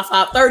since my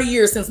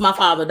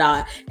father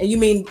died. And you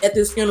mean at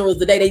this funeral is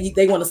the day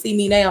they want to see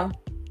me now?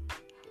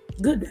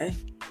 Good day.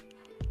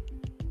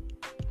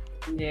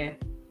 Yeah.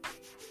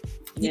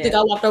 You think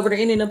I walked over to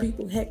any of them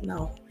people? Heck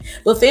no.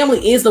 But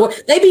family is the word.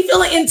 They be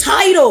feeling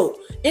entitled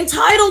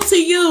to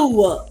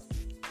you.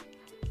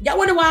 Y'all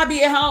wonder why I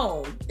be at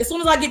home. As soon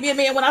as I get me a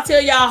man, when I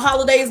tell y'all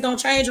holidays don't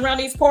change around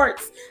these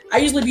parts, I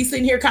usually be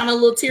sitting here kind of a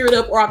little teared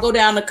up, or I go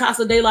down to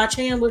Casa de la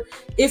Chandler.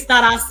 If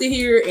not, I sit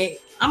here and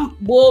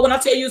when I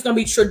tell you it's gonna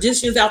be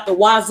traditions out the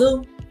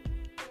wazoo.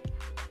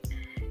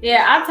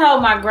 Yeah, I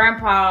told my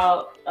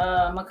grandpa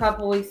a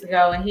couple weeks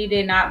ago, and he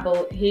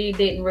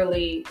didn't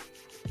really,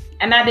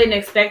 and I didn't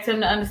expect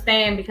him to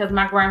understand, because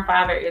my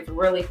grandfather is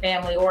really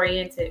family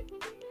oriented.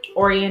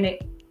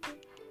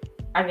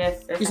 I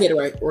guess you said it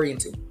right,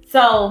 oriented.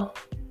 So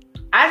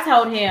I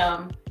told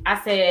him, I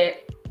said,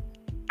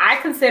 I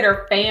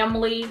consider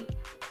family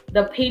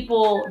the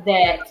people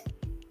that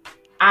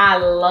I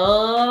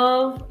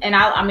love. And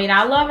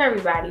I love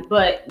everybody,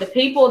 but the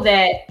people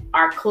that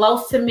are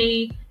close to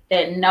me,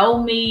 that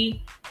know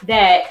me,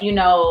 that,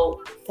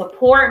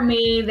 support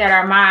me, that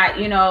are my,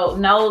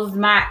 knows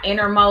my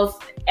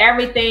innermost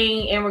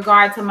everything in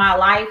regard to my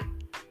life.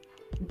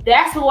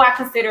 That's who I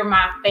consider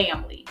my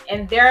family.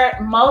 And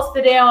most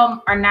of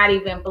them are not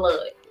even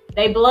blood.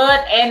 They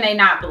blood and they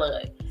not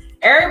blood.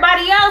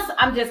 Everybody else,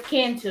 I'm just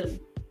kin to.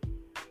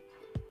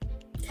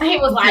 He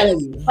was like,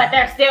 but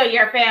they're still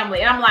your family.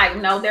 And I'm like,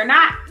 no, they're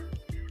not.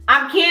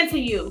 I'm kin to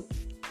you.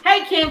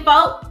 Hey,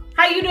 kinfolk,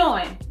 how you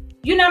doing?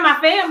 You're not my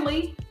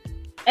family.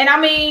 And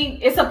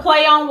it's a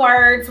play on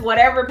words,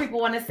 whatever people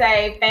want to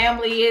say.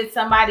 Family is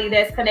somebody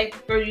that's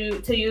connected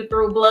to you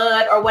through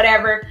blood or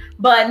whatever.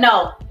 But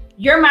no,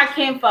 you're my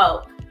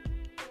kinfolk.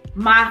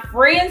 My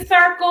friend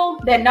circle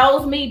that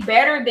knows me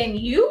better than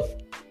you.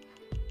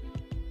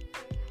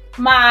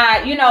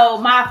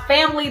 My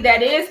family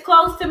that is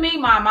close to me,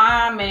 my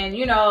mom and,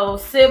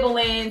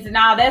 siblings and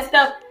all that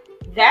stuff,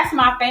 that's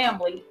my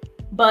family.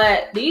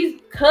 But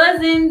these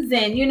cousins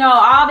and,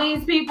 all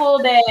these people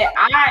that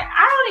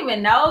I don't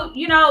even know,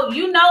 you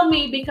know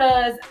me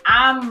because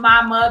I'm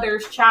my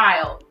mother's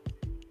child.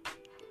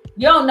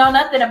 You don't know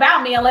nothing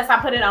about me unless I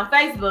put it on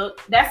Facebook.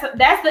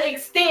 That's the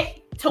extent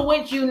to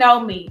which you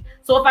know me.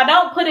 So if I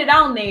don't put it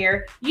on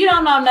there, you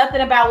don't know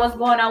nothing about what's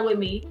going on with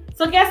me.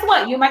 So guess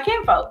what? You're my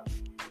kinfolk.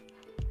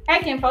 Hey,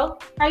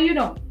 kinfolk, how you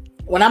doing?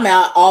 When I'm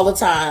out all the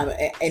time,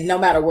 and no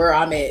matter where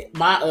I'm at,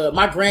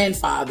 my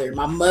grandfather,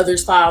 my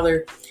mother's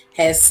father,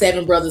 has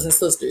 7 brothers and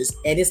sisters,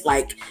 and it's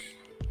like,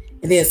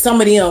 and then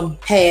some of them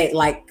had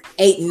like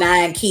 8,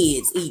 9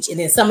 kids each, and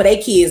then some of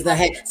their kids that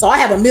had. So I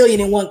have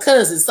 1,000,001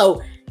 cousins.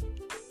 So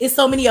it's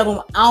so many of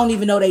them. I don't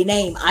even know their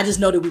name. I just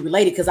know that we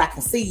related because I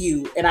can see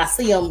you, and I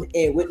see them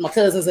with my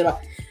cousins and.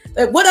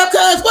 What up,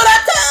 cuz? What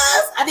up,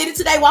 cuz? I did it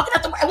today, walking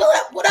out the way.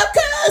 What up,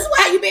 cuz?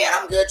 How you been?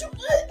 I'm good. You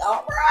good?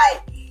 All right.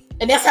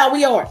 And that's how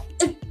we are.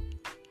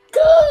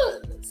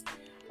 Cuz.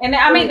 And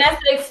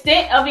that's the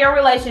extent of your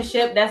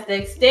relationship. That's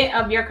the extent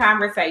of your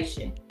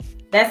conversation.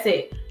 That's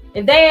it.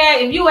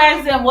 If you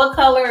ask them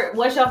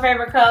what's your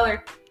favorite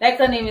color, they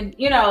couldn't even,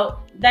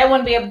 they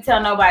wouldn't be able to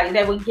tell nobody.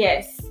 They would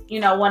guess,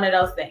 one of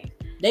those things.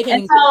 They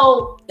can't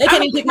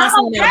even pick my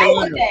son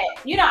out of that.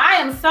 I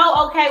am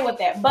so okay with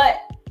that. But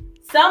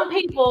some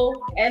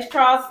people, as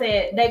Charles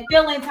said, they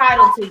feel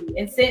entitled to you.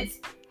 And since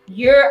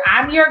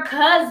I'm your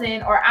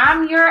cousin, or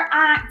I'm your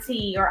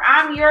auntie, or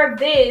I'm your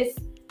this,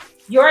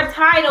 your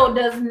title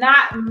does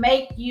not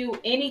make you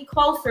any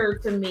closer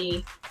to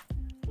me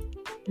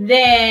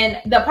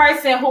then the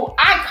person who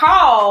I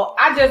call,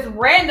 I just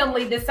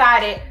randomly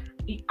decided,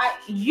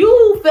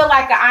 you feel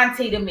like an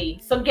auntie to me.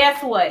 So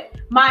guess what?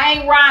 My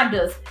Aunt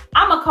Rhonda's.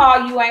 I'm going to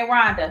call you Aunt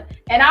Rhonda.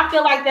 And I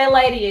feel like that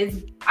lady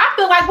is, I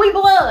feel like we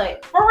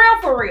blood.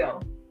 For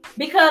real.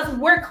 Because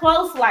we're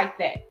close like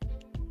that.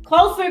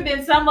 Closer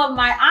than some of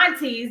my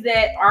aunties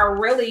that are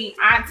really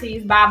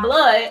aunties by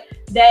blood,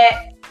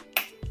 that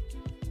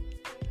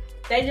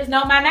they just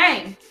know my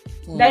name.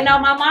 They know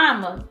my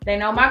mama. They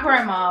know my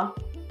grandma.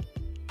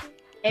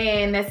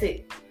 And that's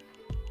it.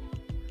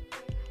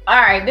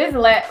 All right, this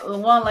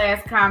one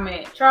last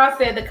comment. Charles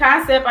said, the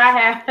concept I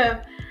have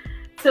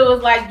to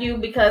is like you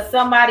because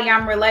somebody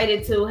I'm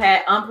related to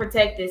had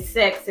unprotected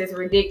sex is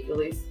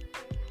ridiculous.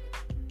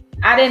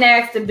 I didn't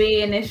ask to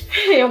be in this,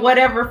 in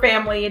whatever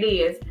family it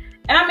is.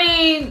 And I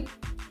mean,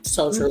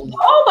 so true.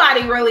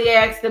 Nobody really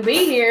asked to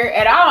be here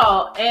at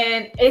all.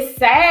 And it's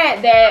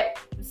sad that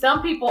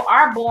some people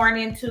are born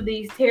into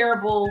these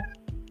terrible,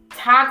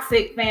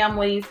 toxic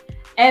families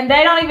and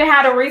they don't even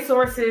have the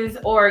resources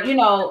or, you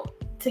know,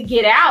 to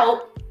get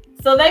out.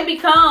 So they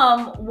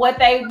become what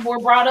they were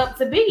brought up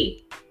to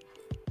be.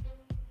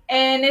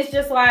 And it's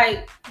just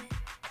like.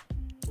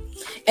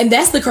 And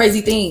that's the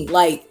crazy thing.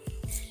 Like,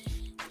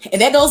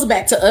 and that goes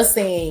back to us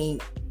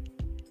saying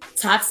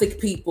toxic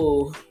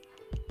people.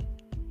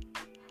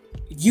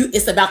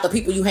 It's about the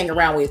people you hang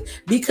around with,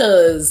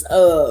 because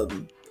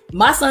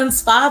my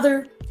son's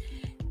father,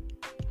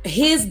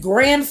 his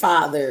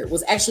grandfather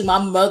was actually my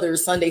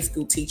mother's Sunday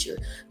school teacher.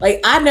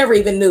 Like, I never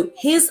even knew.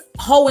 His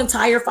whole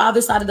entire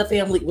father's side of the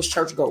family was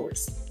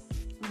churchgoers.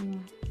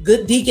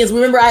 Good deacons.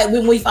 Remember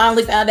when we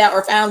finally found out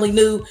or finally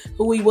knew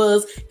who he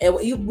was, and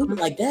we were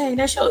like, dang,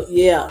 that show.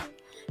 Yeah.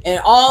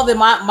 And all that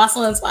my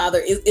son's father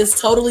is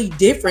totally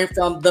different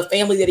from the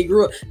family that he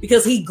grew up,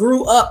 because he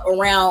grew up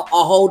around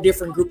a whole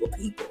different group of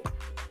people.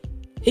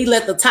 He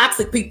let the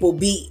toxic people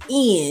be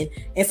in,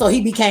 and so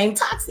he became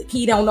toxic.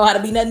 He don't know how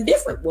to be nothing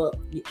different. Well,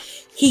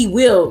 he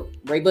will.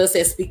 Ray Bud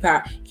says, speak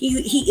power.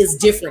 He is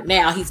different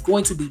now. He's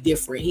going to be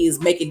different. He is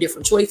making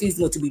different choices. He's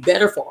going to be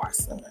better for our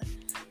son.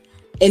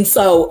 And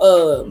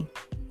so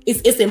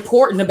it's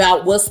important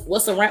about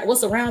what's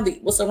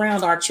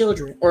around our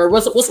children, or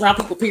what's around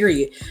people,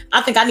 period. I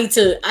think I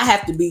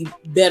have to be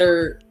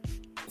better.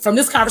 From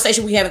this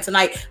conversation we having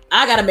tonight,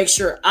 I got to make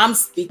sure I'm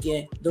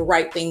speaking the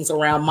right things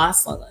around my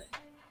son,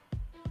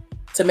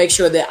 to make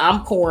sure that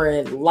I'm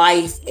pouring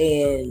life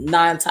and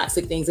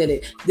non-toxic things in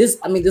it. This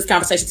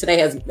conversation today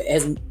has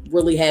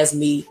really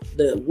me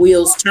the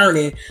wheels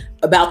turning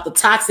about the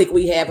toxic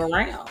we have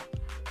around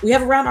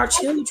our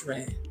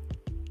children,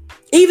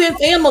 even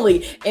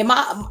family. And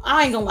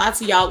I ain't gonna lie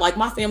to y'all, like,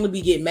 my family be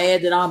getting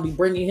mad that I'll be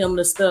bringing him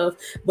the stuff,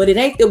 but it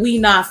ain't that we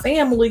not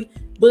family,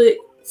 but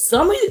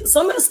some of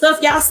the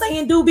stuff y'all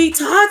saying do be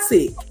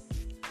toxic.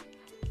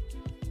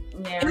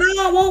 Yeah. And I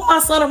don't want my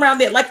son around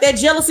that. Like that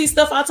jealousy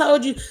stuff I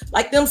told you,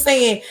 like them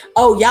saying,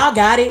 oh, y'all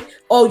got it.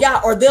 Oh,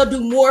 y'all, or they'll do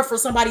more for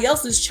somebody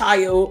else's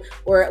child,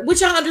 or,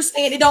 which I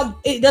understand.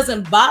 It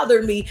doesn't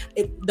bother me.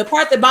 The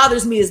part that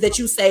bothers me is that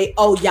you say,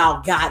 oh,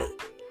 y'all got it.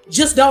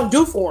 Just don't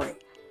do for him.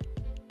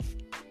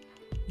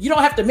 You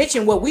don't have to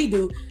mention what we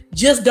do.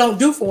 Just don't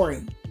do for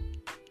him.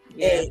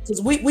 Yeah.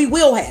 Because we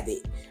will have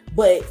it.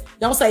 But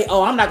don't say,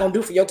 oh, I'm not going to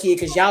do for your kid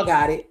because y'all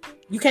got it.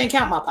 You can't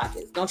count my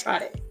pockets. Don't try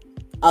that.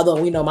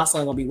 Although we know my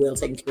son gonna be well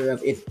taken care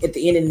of at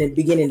the end and the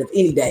beginning of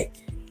any day.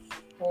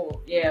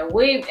 Oh, yeah,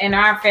 in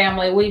our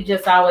family, we've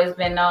just always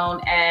been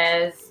known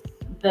as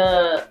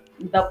the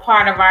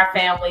part of our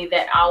family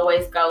that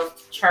always goes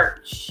to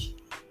church.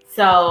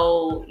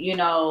 So, you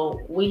know,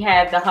 we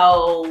had the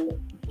whole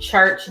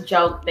church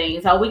joke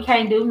thing. So we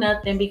can't do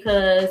nothing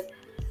because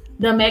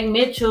the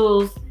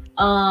McMitchells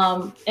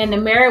and the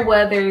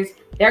Merriweathers,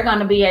 they're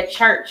gonna be at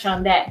church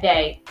on that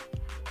day.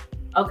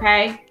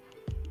 Okay.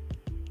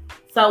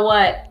 So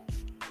what?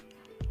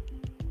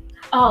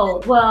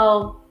 Oh,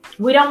 well,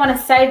 we don't want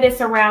to say this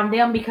around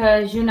them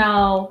because, you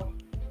know,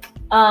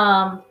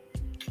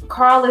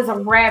 Carl is a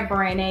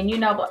reverend, and, you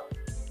know, but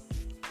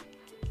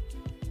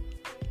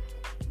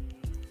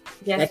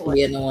guess that can what?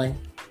 Be annoying.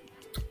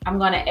 I'm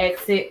going to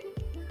exit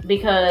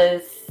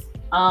because,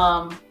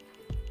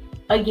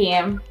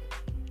 again,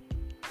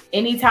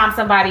 anytime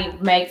somebody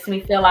makes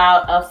me feel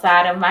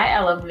outside of my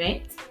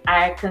element,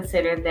 I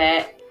consider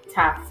that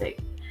toxic.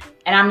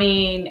 And I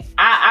mean,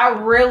 I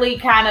really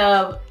kind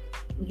of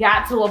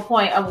got to a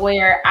point of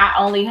where I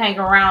only hang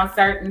around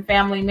certain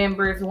family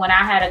members. When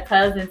I had a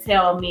cousin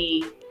tell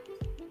me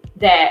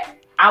that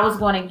I was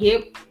going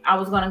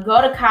to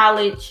go to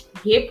college,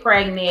 get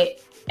pregnant,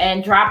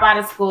 and drop out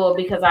of school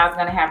because I was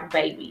going to have a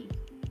baby.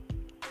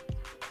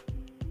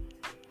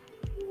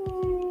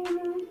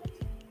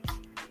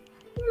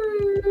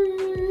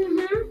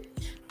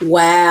 Mm-hmm.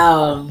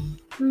 Wow.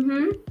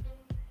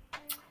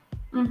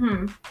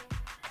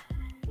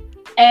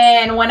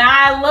 And when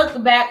I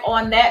look back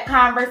on that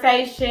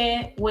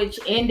conversation, which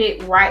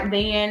ended right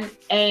then,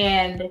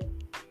 and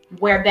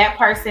where that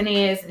person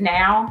is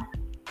now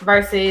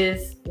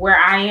versus where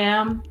I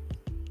am,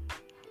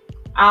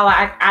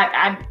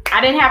 I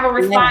didn't have a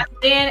response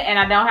then, and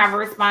I don't have a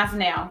response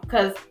now,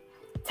 because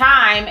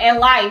time and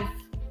life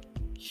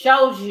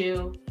shows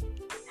you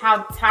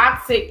how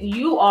toxic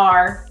you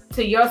are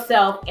to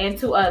yourself and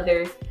to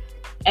others,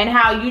 and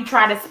how you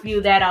try to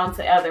spew that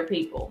onto other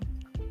people.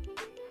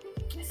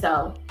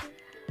 So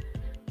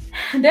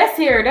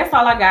that's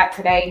all I got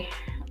today.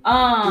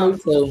 Me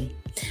too.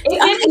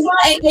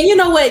 And you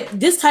know what?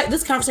 This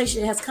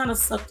conversation has kind of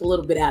sucked a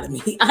little bit out of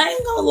me. I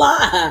ain't gonna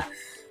lie.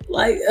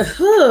 Like,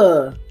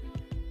 but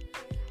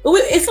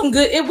it's some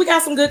good. We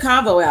got some good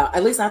convo out.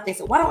 At least I think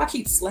so. Why do I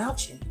keep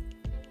slouching?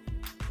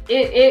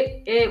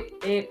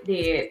 It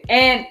did.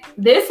 And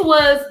this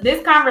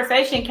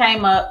conversation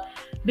came up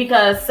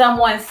because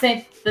someone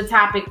sent the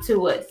topic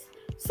to us.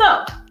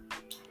 So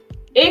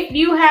if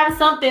you have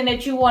something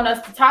that you want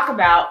us to talk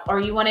about, or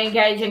you want to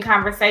engage in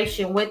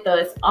conversation with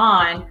us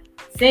on,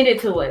 send it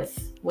to us.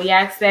 We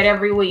ask that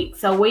every week.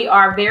 So we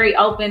are very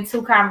open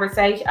to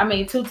conversation.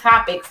 To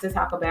topics to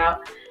talk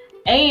about.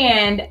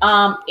 And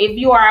if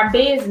you are a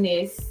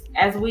business,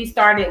 as we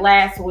started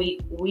last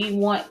week, we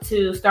want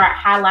to start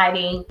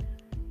highlighting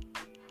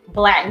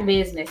Black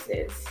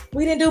businesses.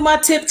 We didn't do my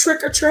tip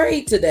trick or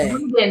trade today.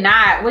 We did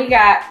not.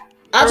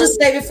 I'll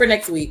just save it for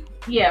next week.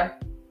 Yeah.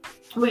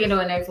 We can do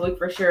it next week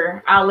for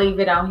sure. I'll leave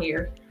it on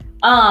here.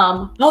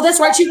 Oh, that's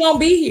right. You won't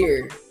be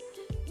here.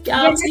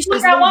 Yes,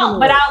 I won't,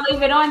 but I'll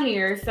leave it on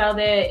here so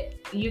that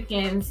you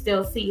can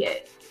still see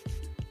it.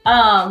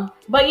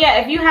 But yeah,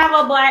 if you have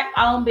a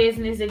Black-owned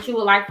business that you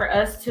would like for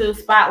us to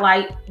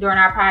spotlight during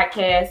our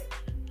podcast,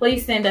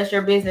 please send us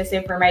your business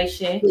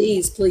information.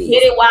 Please. Get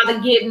it while the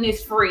getting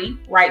is free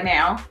right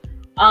now.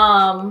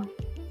 And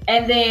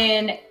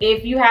then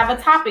if you have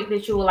a topic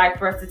that you would like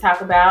for us to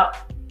talk about,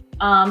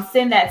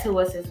 send that to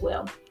us as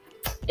well.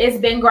 It's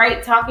been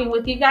great talking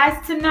with you guys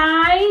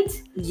tonight.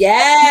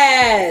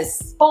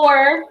 Yes.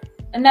 For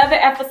another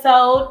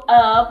episode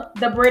of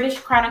the British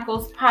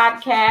Chronicles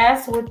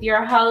podcast with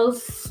your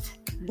host,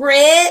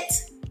 Brit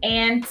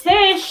and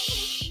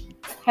Tish.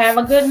 Have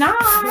a good night.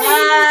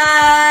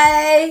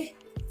 Bye.